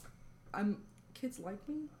kids like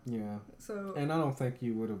me. Yeah. So. And I don't think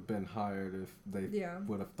you would have been hired if they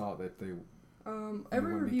would have thought that they.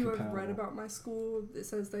 Every review I've read about my school, it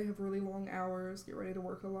says they have really long hours, get ready to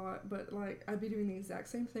work a lot, but like I'd be doing the exact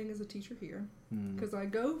same thing as a teacher here, because I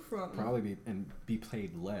go from probably be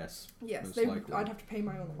paid less. Yes, I'd have to pay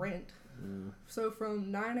my own rent. So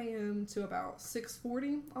from 9 a.m. to about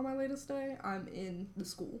 6:40 on my latest day, I'm in the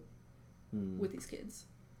school with these kids,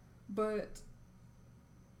 but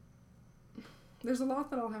there's a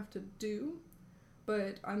lot that I'll have to do.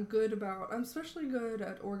 But I'm especially good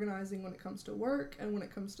at organizing when it comes to work and when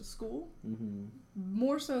it comes to school.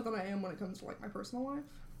 More so than I am when it comes to like my personal life,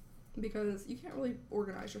 because you can't really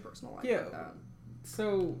organize your personal life like that.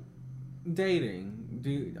 So, dating,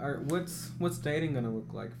 what's dating gonna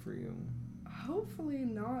look like for you? Hopefully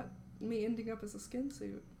not me ending up as a skin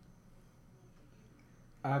suit.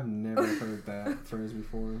 I've never heard that phrase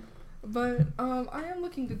before. But I am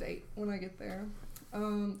looking to date when I get there.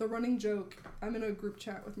 The running joke, I'm in a group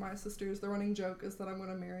chat with my sisters. The running joke is that I'm going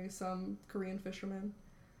to marry some Korean fisherman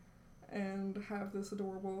and have this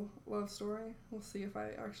adorable love story. We'll see if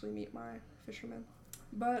I actually meet my fisherman.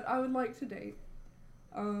 But I would like to date.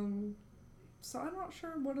 So I'm not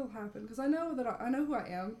sure what'll happen, because I know who I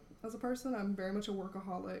am as a person. I'm very much a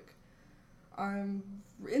workaholic. I'm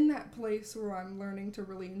in that place where I'm learning to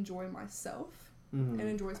really enjoy myself. And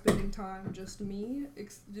enjoy spending time just me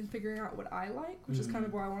and figuring out what I like, which is kind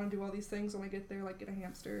of why I want to do all these things when I get there, like get a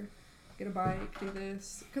hamster, get a bike, do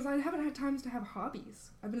this, because I haven't had times to have hobbies.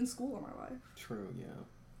 I've been in school all my life. True, yeah.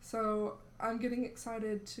 So I'm getting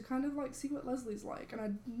excited to kind of like see what Leslie's like, and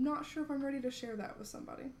I'm not sure if I'm ready to share that with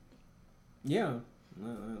somebody. Yeah,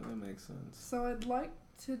 that makes sense. So I'd like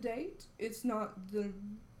to date. It's not the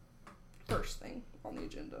first thing on the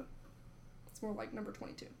agenda. It's more like number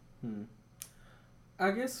 22. I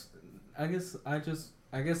guess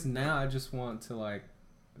now I just want to like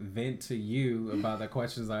vent to you about the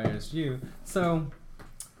questions I asked you. So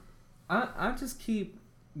I just keep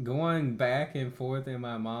going back and forth in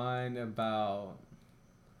my mind about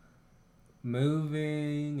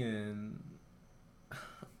moving, and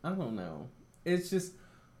I don't know. It's just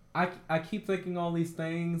I keep thinking all these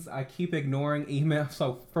things. I keep ignoring emails.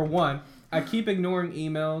 So for one, I keep ignoring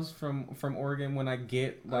emails from Oregon when I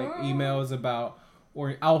get like emails about.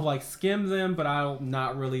 Or I'll like skim them, but I'll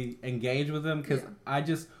not really engage with them, because I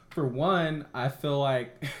just, for one, I feel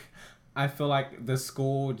like the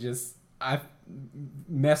school I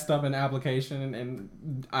messed up an application,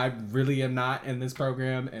 and I really am not in this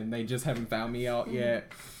program, and they just haven't found me out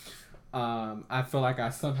yet. I feel like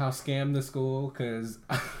I somehow scammed the school, because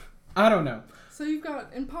I don't know. So you've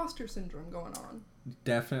got imposter syndrome going on.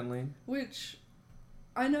 Definitely. Which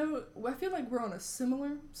I feel like we're on a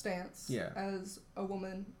similar stance as a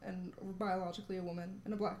woman, and biologically a woman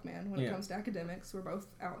and a black man when it comes to academics. We're both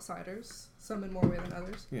outsiders, some in more way than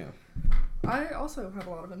others. Yeah. I also have a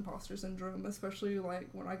lot of imposter syndrome, especially like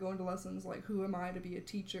when I go into lessons, like who am I to be a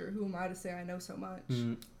teacher? Who am I to say I know so much?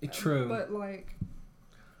 True. But like,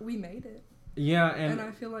 we made it. Yeah, and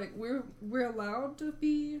I feel like we're allowed to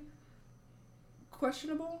be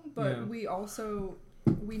questionable, but we also...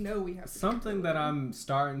 we know we have something that I'm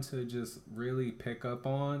starting to just really pick up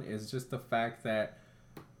on is just the fact that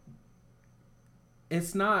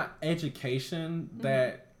it's not education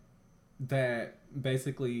that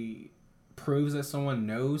basically proves that someone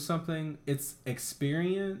knows something. It's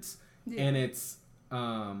experience, and it's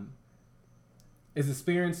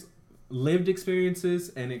experience, lived experiences,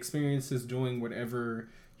 and experiences doing whatever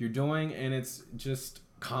you're doing, and it's just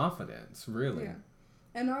confidence, really. Yeah.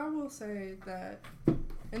 And I will say that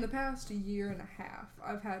in the past year and a half,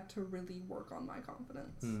 I've had to really work on my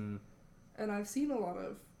confidence. And I've seen a lot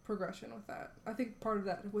of progression with that. I think part of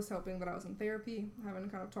that was helping that I was in therapy, having to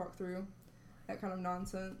kind of talk through that kind of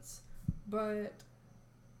nonsense. But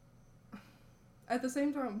at the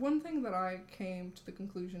same time, one thing that I came to the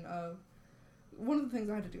conclusion of, one of the things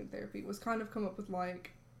I had to do in therapy was kind of come up with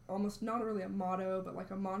like, almost not really a motto, but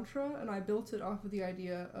like a mantra, and I built it off of the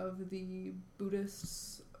idea of the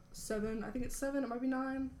Buddhist 7, I think it's 7, it might be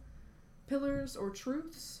 9 pillars or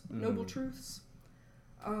truths, noble truths.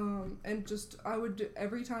 And just, I would,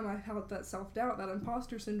 every time I felt that self-doubt, that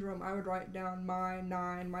imposter syndrome, I would write down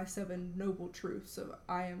my 7 noble truths of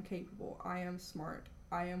I am capable, I am smart,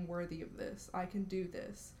 I am worthy of this, I can do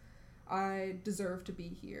this, I deserve to be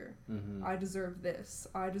here, I deserve this,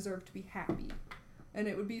 I deserve to be happy. And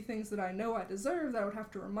it would be things that I know I deserve that I would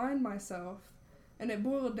have to remind myself. And it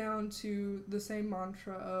boiled down to the same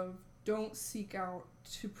mantra of don't seek out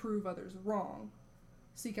to prove others wrong.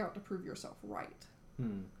 Seek out to prove yourself right.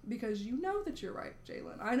 Because you know that you're right,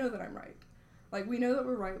 Jalen. I know that I'm right. Like, we know that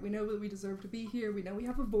we're right. We know that we deserve to be here. We know we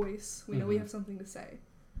have a voice. We know we have something to say.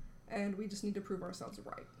 And we just need to prove ourselves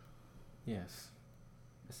right. Yes.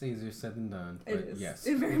 It's easier said than done. It is. Yes.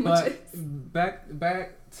 It very much is. Back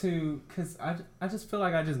to, because I just feel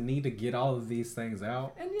like I just need to get all of these things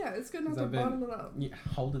out. And yeah, it's good not to bottle it up. Yeah,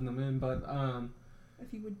 holding them in, but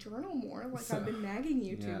if you would journal more, like I've been nagging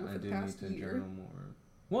you to for the past year. Journal more.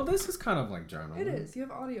 Well, this is kind of like journaling. It is. You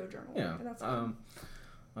have audio journal. Yeah. And that's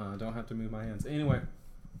don't have to move my hands. Anyway.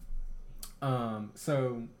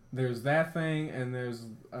 So there's that thing, and there's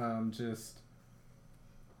just.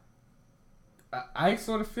 I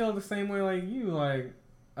sort of feel the same way like you. Like,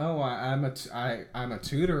 oh, I'm a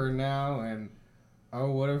tutor now, and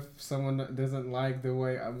oh, what if someone doesn't like the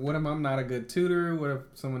way? What if I'm not a good tutor? What if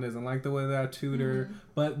someone doesn't like the way that I tutor?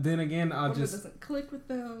 But then again, What if it doesn't click with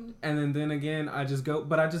them? And then again, I just go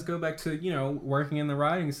back to working in the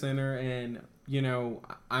writing center, and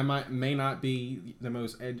I may not be the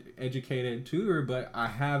most educated tutor, but I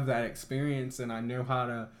have that experience, and I know how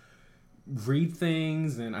to read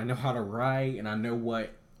things, and I know how to write, and I know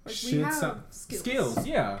what skills.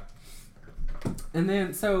 Yeah. And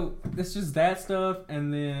then so it's just that stuff,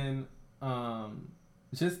 and then I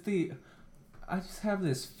just have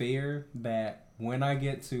this fear that when I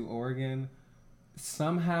get to Oregon,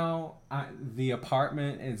 somehow the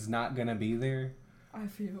apartment is not gonna be there. I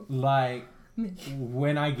feel like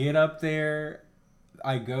when I get up there,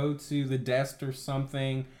 I go to the desk or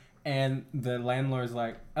something, and the landlord's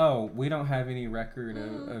like, oh, we don't have any record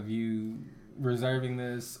of you reserving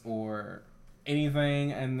this or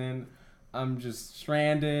anything. And then I'm just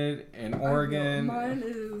stranded in Oregon. Mine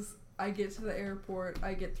is, I get to the airport,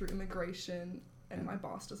 I get through immigration, and my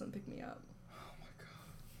boss doesn't pick me up. Oh my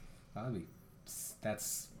God.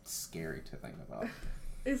 That's scary to think about.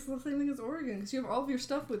 It's the same thing as Oregon, because you have all of your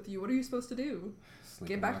stuff with you. What are you supposed to do?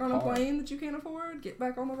 Get back on a a plane that you can't afford? Get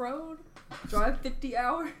back on the road? Drive 50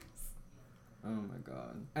 hours? Oh my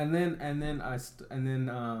God. And then I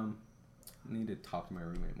need to talk to my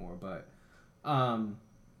roommate more, but then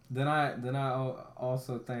I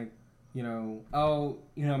also think,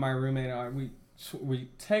 my roommate and I, we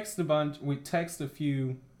text a bunch, a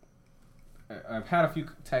few, I've had a few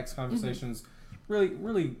text conversations,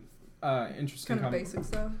 really interesting. Kind of basic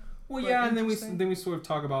stuff. Well, yeah, and then we sort of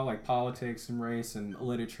talk about like politics and race and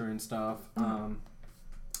literature and stuff.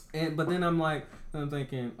 But then I'm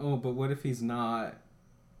thinking, oh, but what if he's not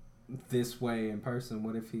this way in person?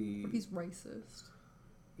 What if he's racist?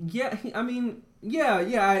 Yeah,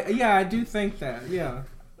 I do think that. Yeah.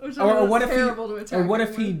 Or what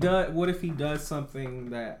if he does something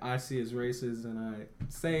that I see as racist and I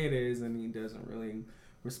say it is, and he doesn't really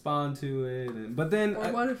respond to it, but then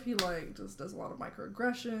what if he just does a lot of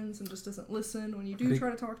microaggressions and just doesn't listen when you do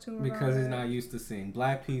try to talk to him because he's not used to seeing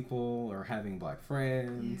black people or having black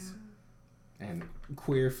friends and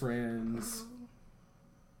queer friends.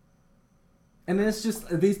 And then it's just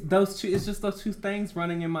those two things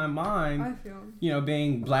running in my mind. I feel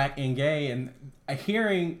being black and gay, and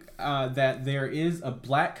hearing that there is a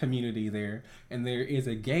black community there and there is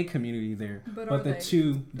a gay community there, but the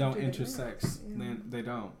two don't intersect. They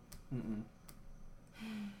don't.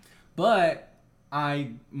 But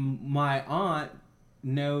my aunt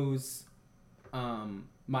knows.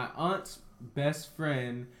 My aunt's best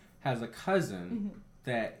friend has a cousin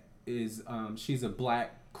that is. She's a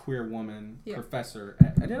black queer woman professor.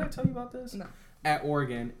 Did I tell you about this? No. At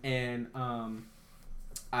Oregon, and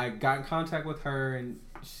I got in contact with her, and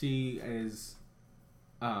she is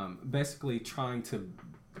basically trying to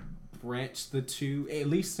branch the two, at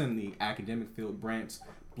least in the academic field, branch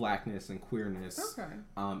blackness and queerness. Okay.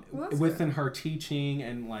 Within her teaching,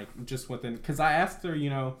 and just within, because I asked her,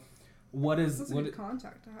 that's a good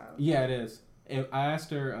contact to have. Yeah, it is. I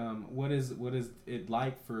asked her, what is it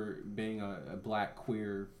like for being a black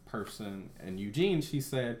queer person in Eugene? She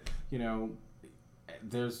said,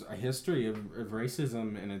 there's a history of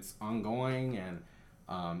racism, and it's ongoing, and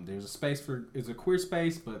there's a space it's a queer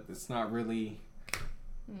space, but it's not really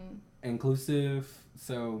inclusive.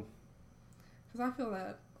 So, because I feel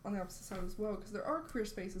that on the opposite side as well, because there are queer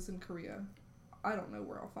spaces in Korea. I don't know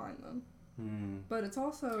where I'll find them. But it's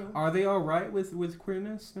also... Are they all right with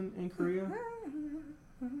queerness in Korea?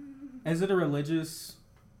 Is it a religious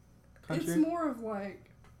country? It's more of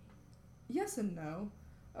yes and no.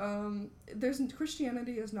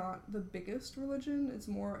 Christianity is not the biggest religion. It's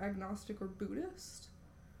more agnostic or Buddhist.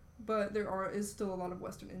 but is still a lot of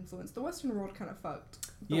Western influence. The Western world kind of fucked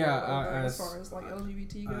the Yeah, world over as far as like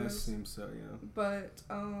LGBT I goes. assume so, yeah. But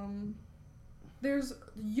there's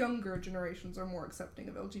younger generations are more accepting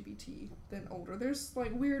of LGBT than older. There's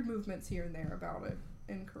like weird movements here and there about it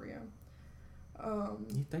in Korea.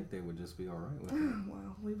 You think they would just be alright with it?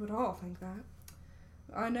 Well, we would all think that.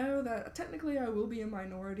 I know that technically I will be a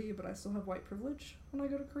minority, but I still have white privilege when I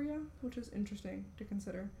go to Korea, which is interesting to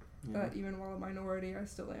consider. Yeah. That even while a minority, I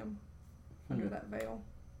still am under that veil.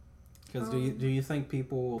 Because do you think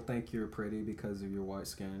people will think you're pretty because of your white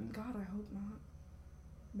skin? God, I hope not.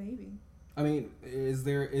 Maybe. I mean, is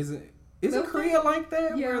it They'll Korea like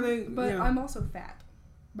that? Yeah, where they, but I'm also fat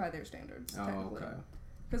by their standards. Oh, technically. okay.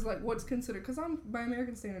 Because like what's considered? Because I'm by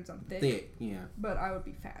American standards, I'm thick. Thick, yeah. But I would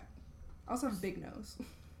be fat. I also have a big nose.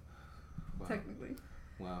 Wow. Technically.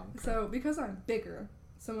 Wow. Okay. So because I'm bigger,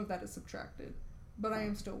 some of that is subtracted, but I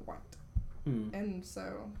am still white. And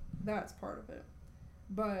so that's part of it.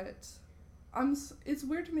 But it's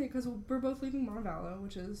weird to me because we're both leaving Montevallo,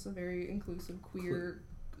 which is a very inclusive queer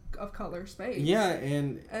of color space. Yeah,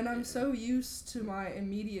 and I'm so used to my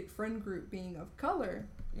immediate friend group being of color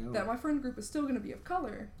that my friend group is still going to be of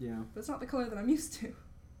color. Yeah. But it's not the color that I'm used to.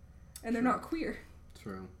 And they're not queer.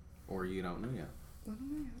 True. Or you don't know yet. I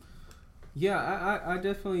don't know yet. Yeah, I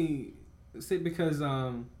definitely see because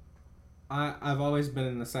I've always been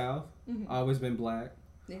in the South. Mm-hmm. Always been black.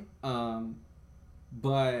 Yeah.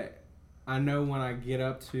 But I know when I get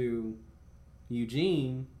up to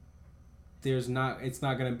Eugene, it's not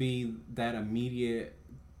going to be that immediate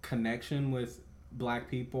connection with black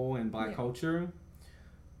people and black culture.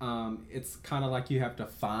 It's kind of like you have to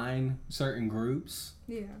find certain groups.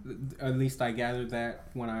 Yeah. At least I gathered that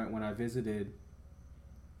when I visited.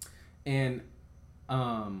 And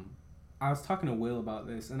I was talking to Will about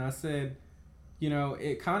this, and I said, you know,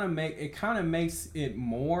 it kind of makes it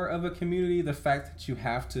more of a community, the fact that you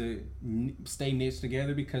have to stay knit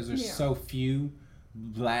together because there's so few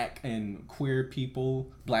black queer people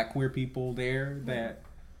there that,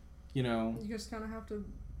 you know, you just kind of have to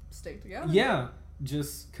stay together. Yeah,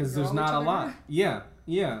 just because there's not a lot. Yeah.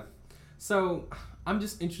 So I'm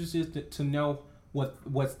just interested to know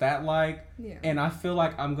what's that like. Yeah. And I feel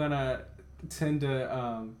like I'm gonna tend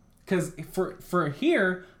to because for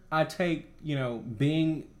here I take, you know,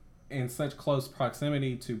 being in such close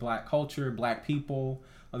proximity to black culture, black people,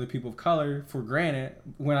 other people of color for granted.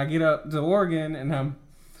 When I get up to Oregon and I'm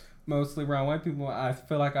mostly around white people, I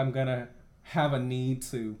feel like I'm gonna have a need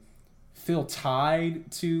to feel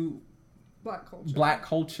tied to black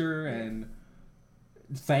culture and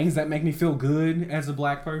things that make me feel good as a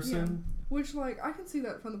black person. Yeah. Which, like, I can see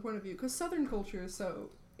that from the point of view because Southern culture is so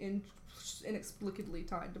inexplicably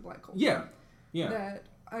tied to black culture. Yeah. That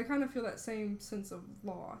I kind of feel that same sense of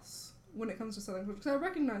loss when it comes to Southern culture. Because I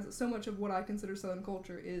recognize that so much of what I consider Southern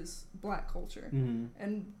culture is black culture. Mm-hmm.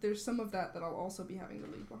 And there's some of that I'll also be having to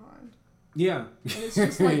leave behind. Yeah. And it's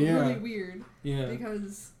just, like, really weird. Yeah.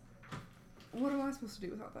 Because what am I supposed to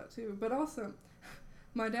do without that, too? But also,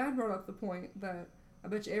 my dad brought up the point that I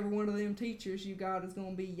bet you every one of them teachers you got is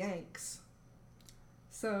going to be Yanks.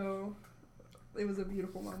 So it was a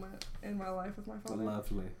beautiful moment in my life with my father.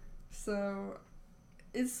 Lovely. So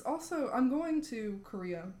it's also, I'm going to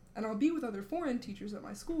Korea, and I'll be with other foreign teachers at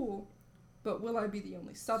my school, but will I be the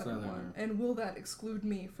only Southern one? And will that exclude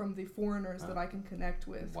me from the foreigners that I can connect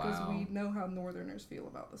with? Because we know how Northerners feel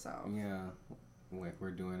about the South. Yeah. Like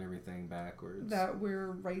we're doing everything backwards. That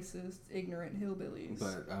we're racist, ignorant hillbillies.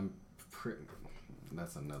 But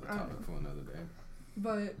that's another topic for another day.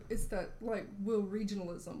 But it's that, like, will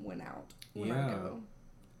regionalism win out when I go?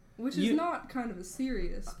 Which is not kind of as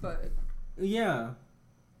serious, but... Yeah.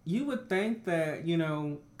 You would think that, you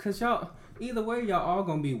know, because either way, y'all all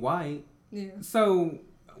going to be white. Yeah. So...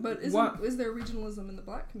 But is there regionalism in the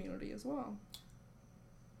black community as well?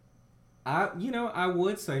 I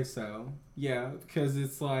would say so. Yeah, because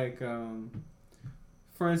it's like,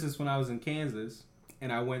 for instance, when I was in Kansas,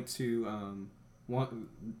 and I went to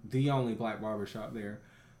the only black barbershop there,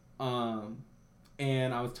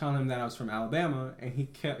 and I was telling him that I was from Alabama, and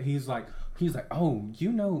he's like, oh,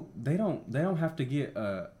 you know, they don't have to get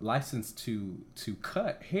a license to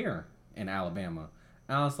cut hair in Alabama.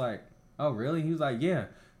 And I was like, oh, really? He was like, yeah,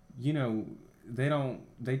 you know, they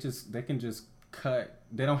can just cut.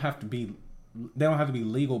 They don't have to be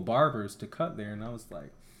legal barbers to cut there. And I was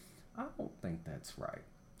like, I don't think that's right.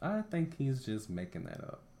 I think he's just making that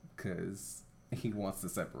up because he wants to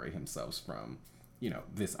separate himself from, you know,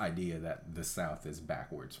 this idea that the South is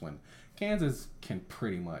backwards when Kansas can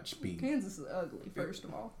pretty much be. Kansas is ugly, first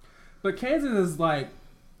of all. But Kansas is like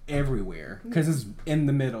everywhere because it's in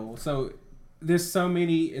the middle. So there's so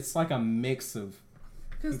many. It's like a mix of.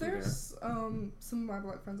 Because people there's some of my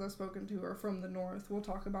black friends I've spoken to are from the north. We'll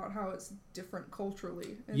talk about how it's different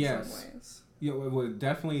culturally in Yes. some ways. Yeah, well,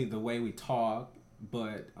 definitely the way we talk,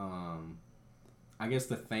 but I guess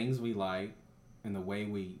the things we like and the way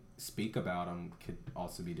we speak about them could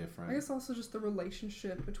also be different. I guess also just the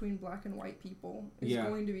relationship between black and white people is Yeah.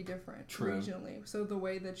 going to be different True. regionally. So the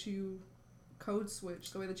way that you code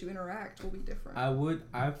switch, the way that you interact will be different.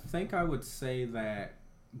 I think I would say that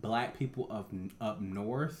black people up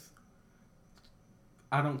north,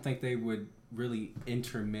 I don't think they would really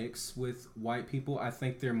intermix with white people. I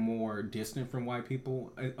think they're more distant from white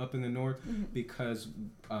people up in the north because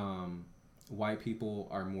white people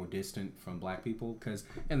are more distant from black people. Because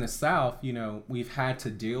in the south, you know, we've had to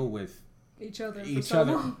deal with each other. each for so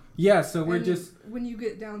other. long. Yeah, so we're And just when you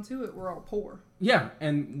get down to it, we're all poor. yeah,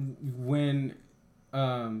 and when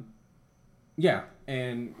yeah,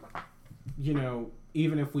 and you know,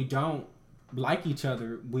 even if we don't like each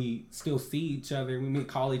other, we still see each other. We may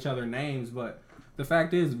call each other names, but the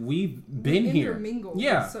fact is, we've been here. Intermingled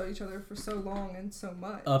Yeah, with each other for so long and so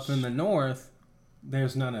much. up in the north,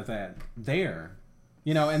 there's none of that there.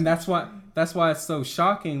 You know, and that's why it's so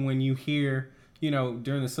shocking when you hear, you know,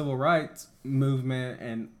 during the civil rights movement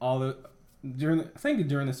and all the during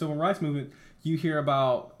the civil rights movement, you hear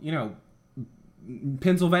about, you know,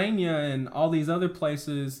 Pennsylvania and all these other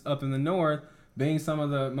places up in the north being some of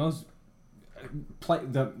the most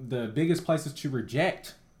the biggest places to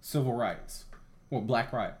reject civil rights or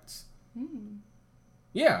black rights.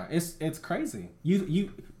 Yeah, it's crazy.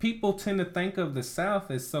 You people tend to think of the South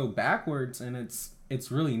as so backwards, and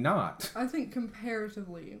it's really not. I think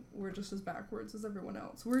comparatively, we're just as backwards as everyone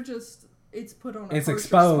else. We're just, it's put on a It's harsher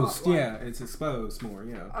exposed. spotlight. Yeah, it's exposed more.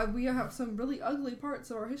 Yeah. We have some really ugly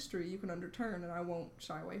parts of our history you can underturn, and I won't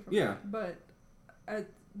shy away from Yeah. that. But at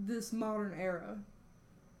this modern era,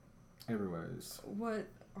 Everywhere is. what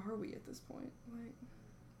are we at this point? Like,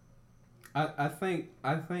 I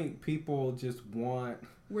think people just want.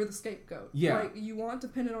 we're the scapegoat. Yeah. Like, you want to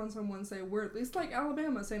pin it on someone and say, it's like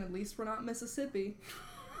Alabama saying, at least we're not Mississippi.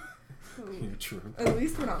 Yeah, true. At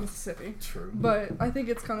least we're not Mississippi. True. But I think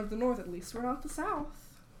it's kind of the North. At least we're not the South.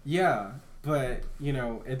 Yeah, but you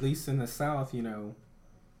know, at least in the South, you know,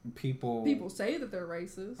 people say that they're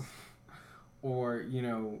racist. or you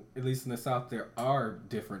know, at least in the South, there are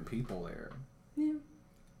different people there. Yeah.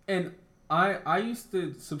 And I used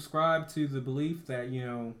to subscribe to the belief that, you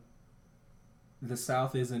know, the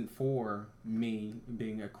South isn't for me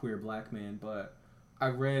being a queer black man, but I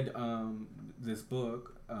read this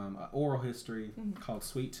book, oral history called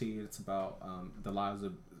Sweet Tea. It's about the lives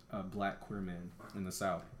of black queer men in the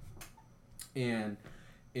South. And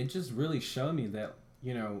it just really showed me that,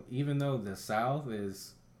 you know, even though the South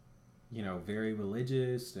is, you know, very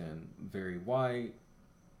religious and very white,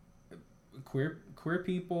 queer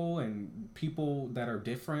people and people that are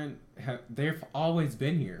different, they've always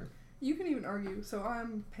been here. You can even argue. So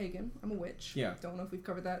I'm pagan. I'm a witch. Yeah. Don't know if we've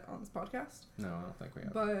covered that on this podcast. No, I don't think we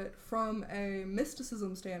have. But from a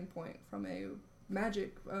mysticism standpoint, from a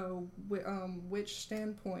magic witch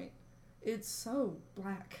standpoint, it's so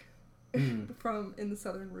black from in the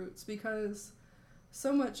southern roots, because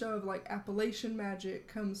so much of like Appalachian magic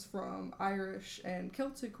comes from Irish and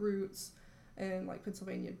Celtic roots and like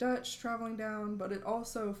Pennsylvania Dutch traveling down, but it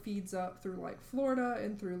also feeds up through like Florida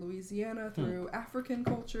and through Louisiana, through African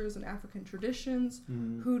cultures and African traditions.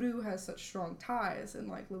 Hoodoo has such strong ties in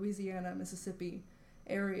like Louisiana, Mississippi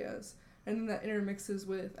areas. And then that intermixes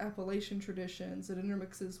with Appalachian traditions. It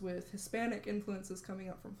intermixes with Hispanic influences coming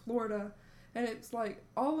up from Florida. And it's like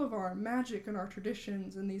all of our magic and our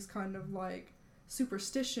traditions and these kind of like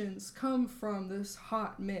superstitions come from this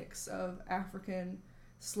hot mix of African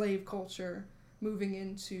slave culture moving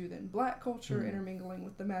into then black culture, intermingling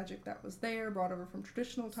with the magic that was there, brought over from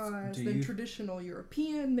traditional ties, traditional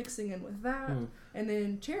European mixing in with that, and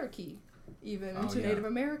then Cherokee even into Native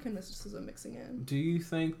American mysticism mixing in. Do you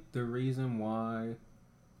think the reason why...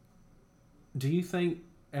 Do you think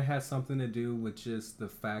it has something to do with just the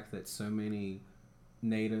fact that so many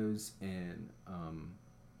natives and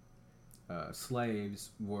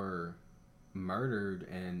slaves were murdered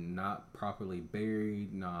and not properly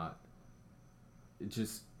buried, not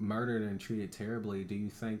just murdered and treated terribly? Do you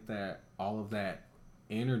think that all of that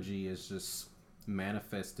energy is just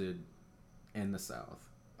manifested in the South?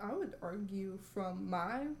 I would argue from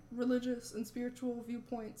my religious and spiritual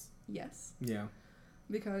viewpoints, yes. Yeah.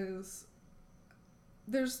 Because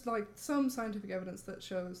there's like some scientific evidence that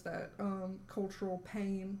shows that cultural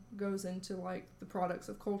pain goes into like the products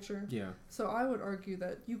of culture. Yeah. So I would argue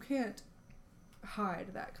that you can't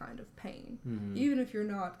hide that kind of pain. Mm-hmm. Even if you're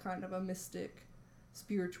not kind of a mystic,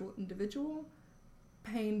 spiritual individual,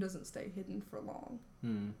 pain doesn't stay hidden for long.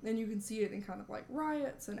 Mm-hmm. And you can see it in kind of like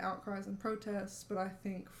riots and outcries and protests, but I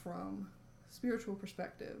think from spiritual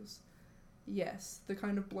perspectives, yes, the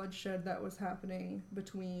kind of bloodshed that was happening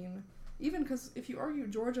between, even because if you argue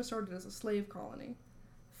Georgia started as a slave colony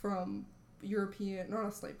from not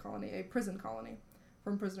a slave colony, a prison colony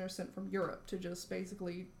from prisoners sent from Europe to just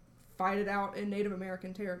basically fight it out in Native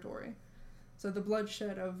American territory. So the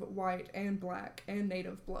bloodshed of white and black and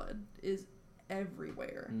Native blood is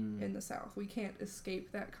everywhere in the South. We can't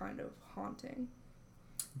escape that kind of haunting.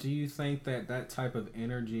 Do you think that type of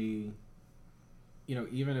energy,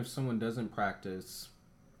 even if someone doesn't practice,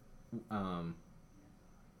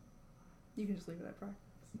 You can just leave it at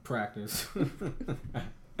practice,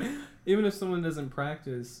 even if someone doesn't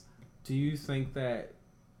practice, do you think that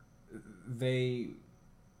they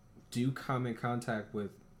do come in contact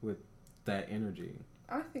with that energy?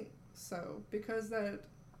 I think so, because that.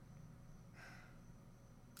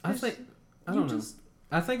 I don't know.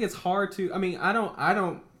 I think it's hard to. I mean, I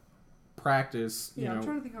don't practice. Yeah, I'm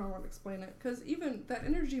trying to think how I want to explain it, because even that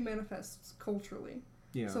energy manifests culturally.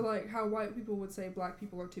 Yeah. So like how white people would say black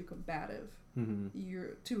people are too combative,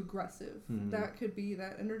 you're too aggressive. That could be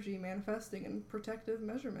that energy manifesting in protective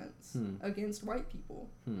measurements against white people,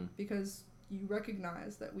 because you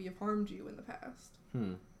recognize that we have harmed you in the past,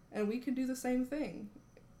 and we can do the same thing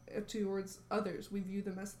towards others. We view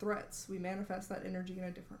them as threats. We manifest that energy in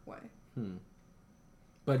a different way.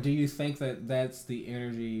 But do you think that that's the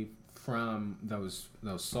energy from those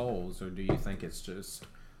souls, or do you think it's just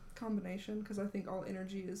combination? Because I think all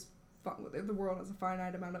energy is the world has a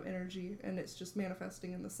finite amount of energy, and it's just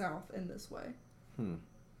manifesting in the South in this way.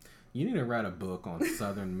 You need to write a book on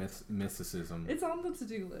Southern mysticism. It's on the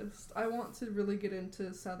to-do list. I want to really get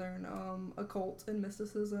into Southern occult and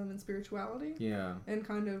mysticism and spirituality. Yeah. And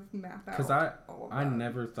kind of map out all of I that.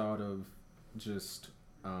 never thought of just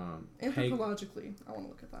anthropologically, I want to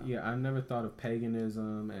look at that. Yeah, I've never thought of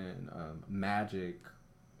paganism and magic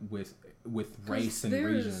with race and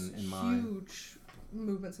region in mind. Huge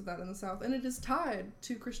movements of that in the South, and it is tied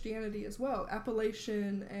to Christianity as well.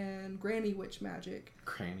 Appalachian and Granny Witch magic.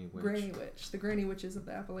 Granny Witch. The Granny Witches of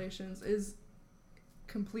the Appalachians is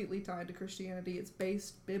completely tied to Christianity. It's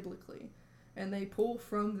based biblically, and they pull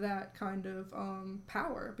from that kind of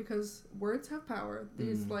power, because words have power.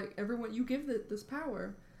 It's like everyone, you give this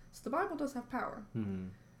power. So the Bible does have power.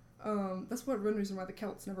 That's one reason why the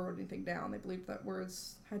Celts never wrote anything down. They believed that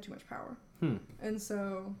words had too much power. And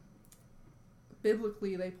so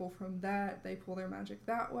biblically they pull from that. They pull their magic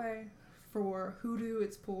that way. For hoodoo,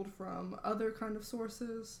 it's pulled from other kind of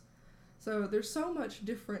sources. So there's so much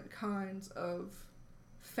different kinds of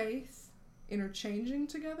faith interchanging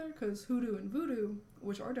together, because hoodoo and voodoo,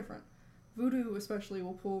 which are different, voodoo especially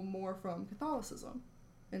will pull more from Catholicism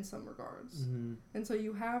in some regards. And so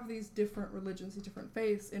you have these different religions, these different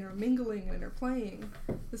faiths intermingling and interplaying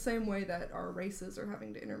the same way that our races are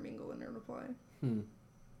having to intermingle and interplay.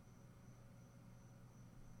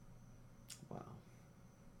 Wow.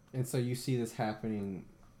 And so you see this happening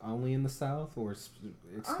only in the South, or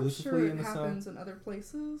exclusively in the South? I'm sure it happens in other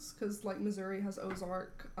places, because like Missouri has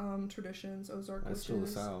Ozark traditions, Ozark That's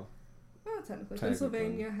witches. still the South. Well, technically.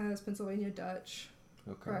 Pennsylvania has Pennsylvania Dutch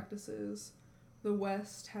practices. The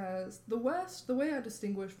West has... the way I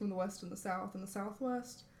distinguish from the West and the South and the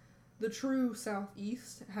Southwest, the true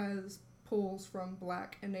Southeast has pulls from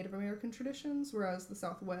Black and Native American traditions, whereas the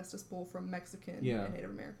Southwest is pulled from Mexican and Native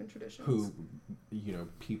American traditions. Who,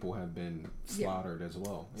 people have been slaughtered as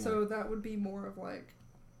well. Yeah. So that would be more of like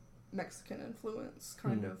Mexican influence,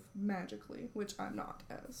 kind of magically, which I'm not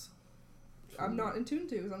as. True. I'm not in tune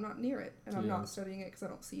to, because I'm not near it, and I'm not studying it because I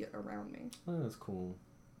don't see it around me. Oh, that's cool.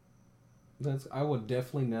 I would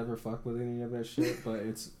definitely never fuck with any of that shit, but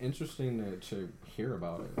it's interesting to hear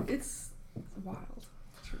about it. It's wild.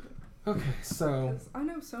 Truly. Okay, so... I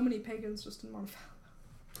know so many pagans just in Montevallo.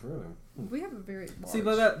 Really? We have a very large... See,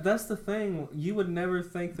 but that's the thing. You would never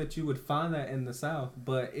think that you would find that in the South,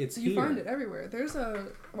 but it's here. You find it everywhere. There's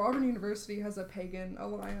Auburn University has a pagan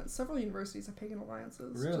alliance. Several universities have pagan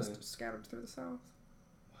alliances just scattered through the South.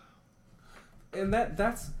 And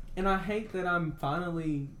and I hate that I'm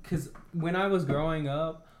finally... Because when I was growing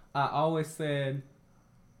up, I always said,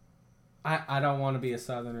 I don't want to be a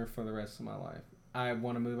Southerner for the rest of my life. I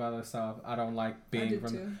want to move out of the South. I don't like being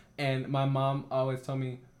from... Too. And my mom always told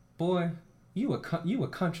me, boy, you a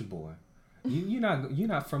country boy. You're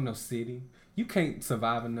not from no city. You can't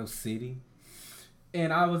survive in no city.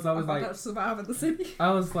 And I was always like... survive in the city?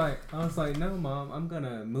 I was like, no, Mom, I'm going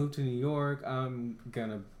to move to New York. I'm going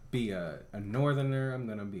to be a northerner. I'm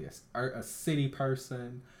gonna be a city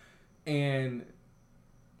person, and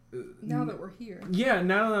Now that we're here. yeah,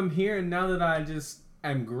 now that I'm here, and now that I just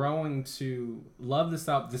am growing to love the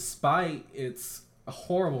South despite its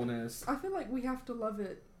horribleness. I feel like we have to love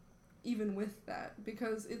it even with that,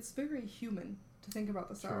 because it's very human to think about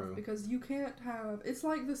the South. True. Because you can't have, it's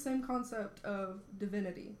like the same concept of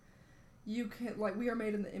divinity. You can't, like, we are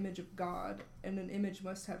made in the image of God, and an image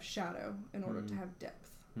must have shadow in order to have depth.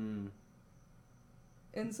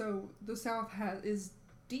 And so the South is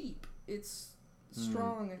deep, it's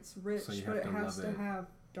strong, it's rich, So you but have it to has love to it. have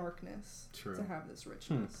darkness True. to have this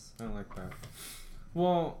richness. I like that.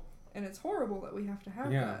 Well, And it's horrible that we have to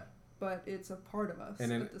have Yeah. that, but it's a part of us And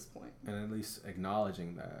then- at this point. and at least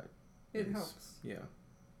acknowledging that It is- helps. Yeah.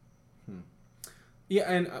 Yeah,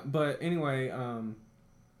 and but anyway,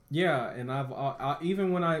 yeah, and I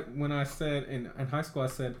even when I said in high school, I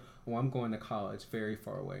said, "Well, I'm going to college very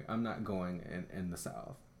far away. I'm not going in the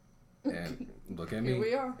South." And look at me. Here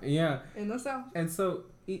we are Yeah, in the South. and so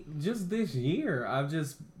just this year, I've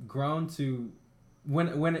just grown to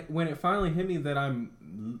when it finally hit me that I'm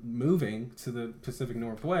moving to the Pacific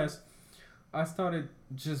Northwest, I started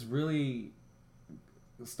just really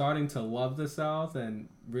starting to love the South and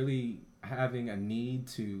really having a need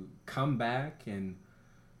to come back and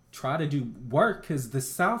try to do work, because the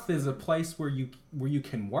South is a place where you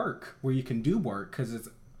can work, where you can do work, because it's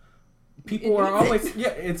people are always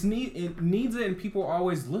it needs it, and people are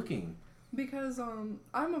always looking. Because I'm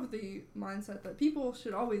of the mindset that people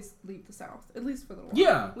should always leave the South, at least for the while.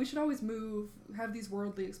 Yeah. We should always move, have these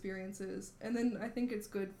worldly experiences, and then I think it's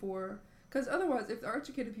good for, because otherwise, if our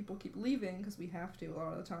educated people keep leaving, because we have to a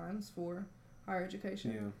lot of the times for higher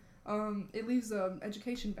education, it leaves an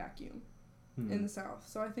education vacuum in the South.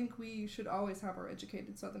 So I think we should always have our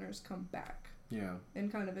educated Southerners come back. Yeah. And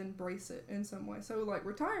kind of embrace it in some way. So like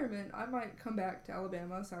retirement, I might come back to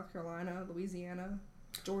Alabama, South Carolina, Louisiana,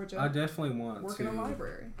 Georgia. I definitely want work to in a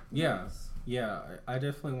library. Yeah. Yeah, I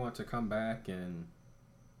definitely want to come back and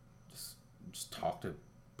just talk to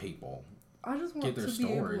people. I just want Get their to be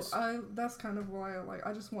stories. able. That's kind of why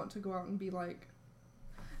I just want to go out and be like.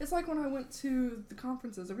 It's like when I went to the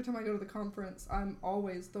conferences. Every time I go to the conference, I'm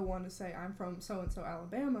always the one to say I'm from so and so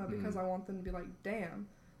Alabama, because I want them to be like, damn,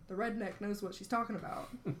 the redneck knows what she's talking about.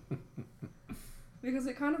 Because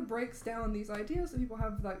it kind of breaks down these ideas that people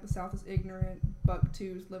have, like the South is ignorant,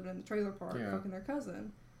 buck-toothed, living in the trailer park, fucking their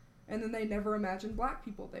cousin. And then they never imagine black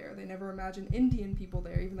people there. They never imagine Indian people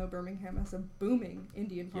there, even though Birmingham has a booming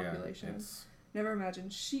Indian population. Never imagine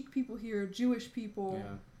Sikh people here, Jewish people,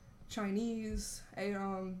 Chinese,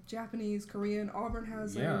 Japanese, Korean. Auburn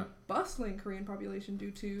has a bustling Korean population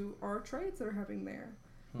due to our trades that are happening there.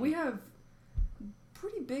 We have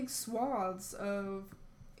pretty big swaths of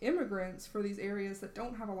immigrants for these areas that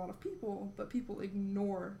don't have a lot of people, but people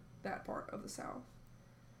ignore that part of the South.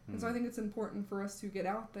 And so I think it's important for us to get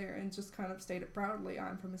out there and just kind of state it proudly.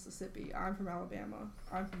 I'm from Mississippi. I'm from Alabama.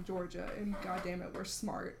 I'm from Georgia. And goddamn it, we're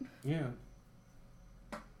smart. Yeah.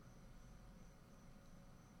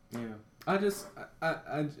 Yeah. I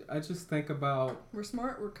just think about... We're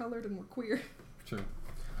smart, we're colored, and we're queer. True.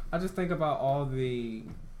 I just think about all the...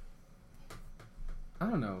 I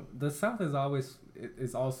don't know. The South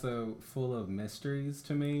is also full of mysteries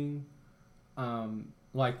to me.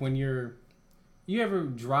 Like when you ever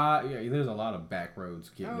drive, there's a lot of back roads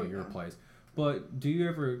getting to your place. But do you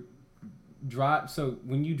ever drive, so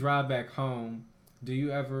when you drive back home, do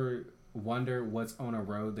you ever wonder what's on a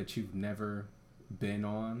road that you've never been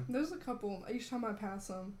on? There's a couple. Each time I pass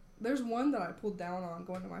them, there's one that I pulled down on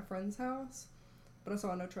going to my friend's house, but I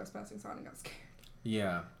saw a no trespassing sign and got scared.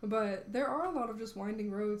 Yeah. But there are a lot of just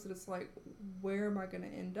winding roads that it's like, where am I going to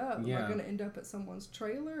end up? Yeah. Am I going to end up at someone's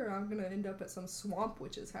trailer, or I'm going to end up at some swamp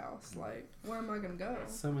witch's house? Like, where am I going to go?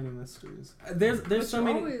 So many mysteries. There's so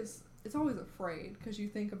many. It's always afraid, because you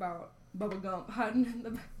think about Bubba Gump hiding in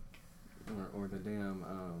the back. Or the damn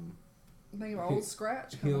Think about old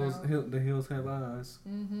Scratch coming out. The hills have eyes.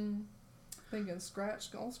 Thinking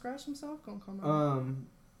Scratch gonna scratch himself, gonna come out.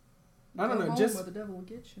 I don't Go know. home Just where the devil will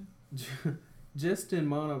get you. just in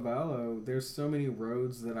Montevallo, there's so many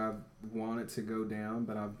roads that I've wanted to go down,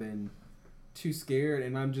 but I've been too scared.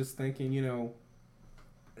 And I'm just thinking,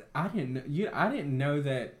 I didn't know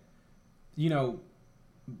that,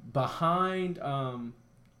 behind,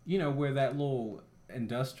 where that little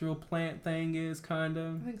industrial plant thing is, kind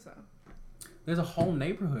of. I think so. There's a whole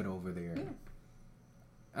neighborhood over there. Yeah.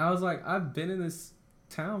 I was like, I've been in this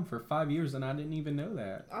town for 5 years and I didn't even know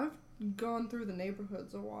that. I've gone through the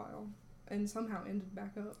neighborhoods a while and somehow ended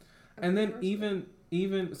back up. And then even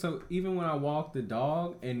when I walk the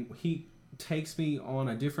dog and he takes me on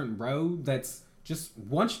a different road that's just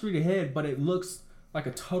one street ahead, but it looks like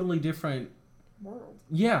a totally different world.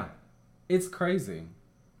 Yeah, it's crazy.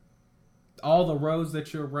 All the roads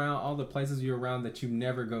that you're around, all the places you're around that you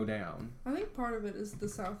never go down. I think part of it is the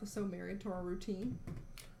South is so married to our routine.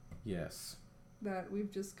 Yes. That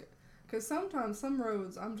we've just... Because sometimes some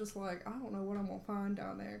roads, I'm just like, I don't know what I'm going to find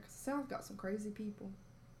down there. Because the South got some crazy people.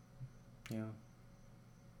 Yeah.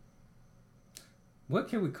 What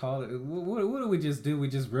can we call it? What do we just do? We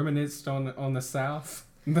just reminisced on the South?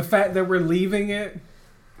 The fact that we're leaving it?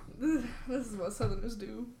 This is what Southerners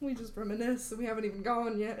do. We just reminisce, and we haven't even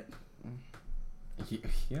gone yet.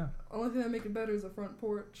 Yeah. Only thing that make it better is a front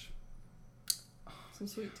porch. Some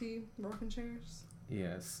sweet tea, rocking chairs.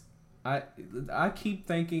 Yes. I keep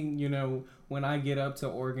thinking, when I get up to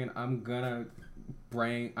Oregon, I'm gonna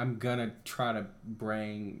try to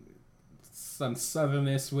bring some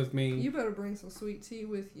Southernness with me. You better bring some sweet tea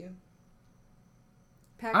with you.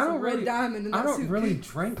 Pack some Red Diamond in that suitcase. I don't really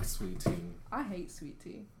drink sweet tea. I hate sweet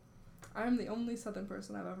tea. I am the only Southern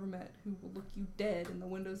person I've ever met who will look you dead in the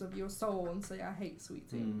windows of your soul and say, I hate sweet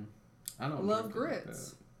tea. I don't love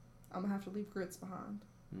grits. I'm going to have to leave grits behind.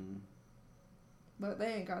 But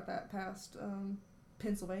they ain't got that past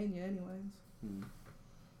Pennsylvania anyways.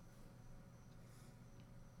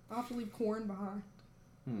 I'll have to leave corn behind.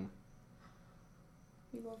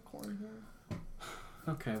 We love corn here.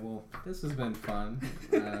 Okay, well, this has been fun.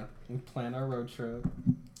 We planned our road trip.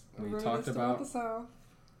 We talked about the South.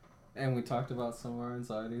 And we talked about some of our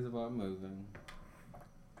anxieties about moving.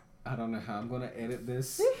 I don't know how I'm going to edit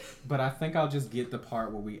this, but I think I'll just get the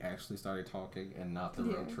part where we actually started talking and not the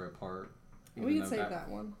road trip part. We can save that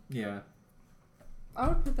one. Yeah. I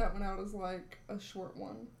would put that one out as like a short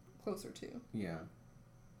one, closer to. Yeah.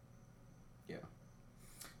 Yeah.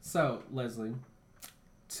 So, Leslie,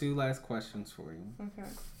 2 last questions for you. Okay.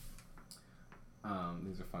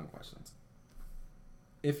 These are fun questions.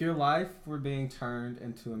 If your life were being turned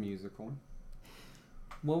into a musical,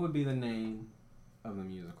 what would be the name of the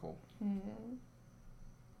musical?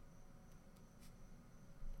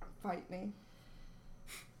 Fight Me.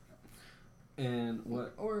 And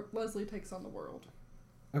what? Or Leslie Takes on the World.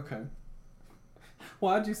 Okay.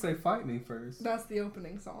 Why'd you say Fight Me first? That's the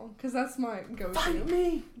opening song, because that's my go-to. Fight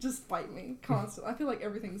me! Just fight me, constantly. I feel like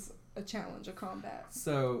everything's a challenge, a combat.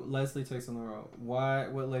 So, Leslie Takes on the World.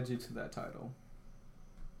 What led you to that title?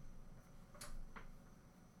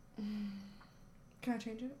 Can I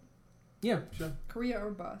change it? Yeah, sure. Korea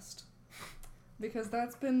or Bust. Because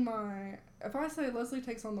that's been my... If I say Leslie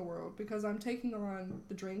Takes on the World, because I'm taking on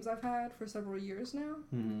the dreams I've had for several years now,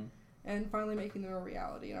 and finally making them a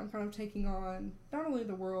reality. And I'm kind of taking on not only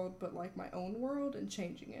the world, but like my own world and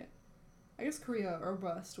changing it. I guess Korea or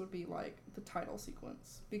Bust would be like the title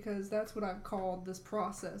sequence, because that's what I've called this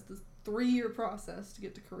process, this 3-year process to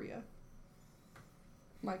get to Korea.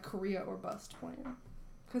 My Korea or Bust plan.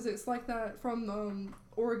 Because it's like that from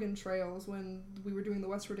Oregon trails when we were doing the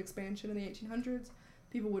westward expansion in the 1800s.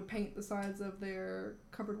 People would paint the sides of their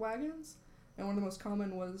covered wagons, and one of the most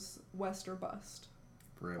common was West or Bust.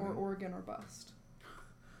 Really? Or Oregon or Bust.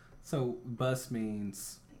 So, bust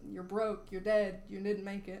means... You're broke, you're dead, you didn't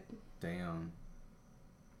make it. Damn.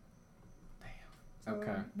 So,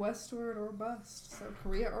 okay. Westward or Bust. So,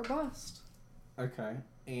 Korea or Bust. Okay.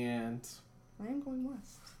 And... I am going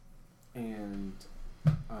west. And...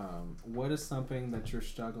 what is something that you're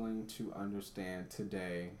struggling to understand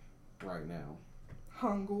today, right now?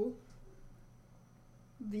 Hangul.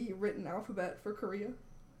 The written alphabet for Korea.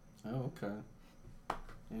 Oh, okay.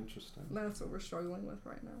 Interesting. That's what we're struggling with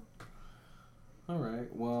right now. All right.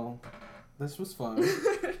 Well, this was fun.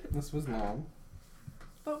 This was long.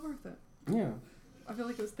 But worth it. Yeah. I feel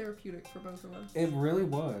like it was therapeutic for both of us. It really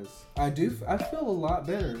was. I feel a lot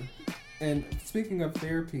better. And speaking of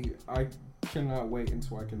therapy, I cannot wait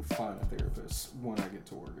until I can find a therapist when I get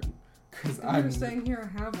to Oregon. If you were staying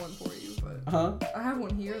here, I have one for you, but I have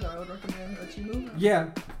one here that I would recommend that you move. Yeah,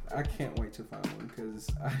 I can't wait to find one because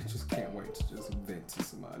I just can't wait to just vent to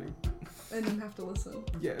somebody. And then have to listen.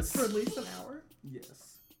 Yes. For at least an hour.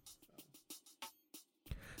 Yes.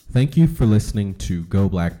 Thank you for listening to Go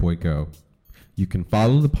Black Boy Go. You can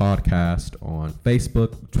follow the podcast on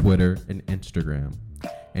Facebook, Twitter, and Instagram.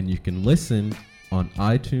 And you can listen on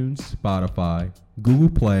iTunes, Spotify, Google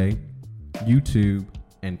Play, YouTube,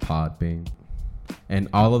 and Podbean. And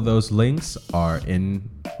all of those links are in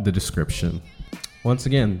the description. Once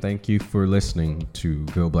again, thank you for listening to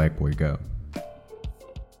Go Black Boy Go.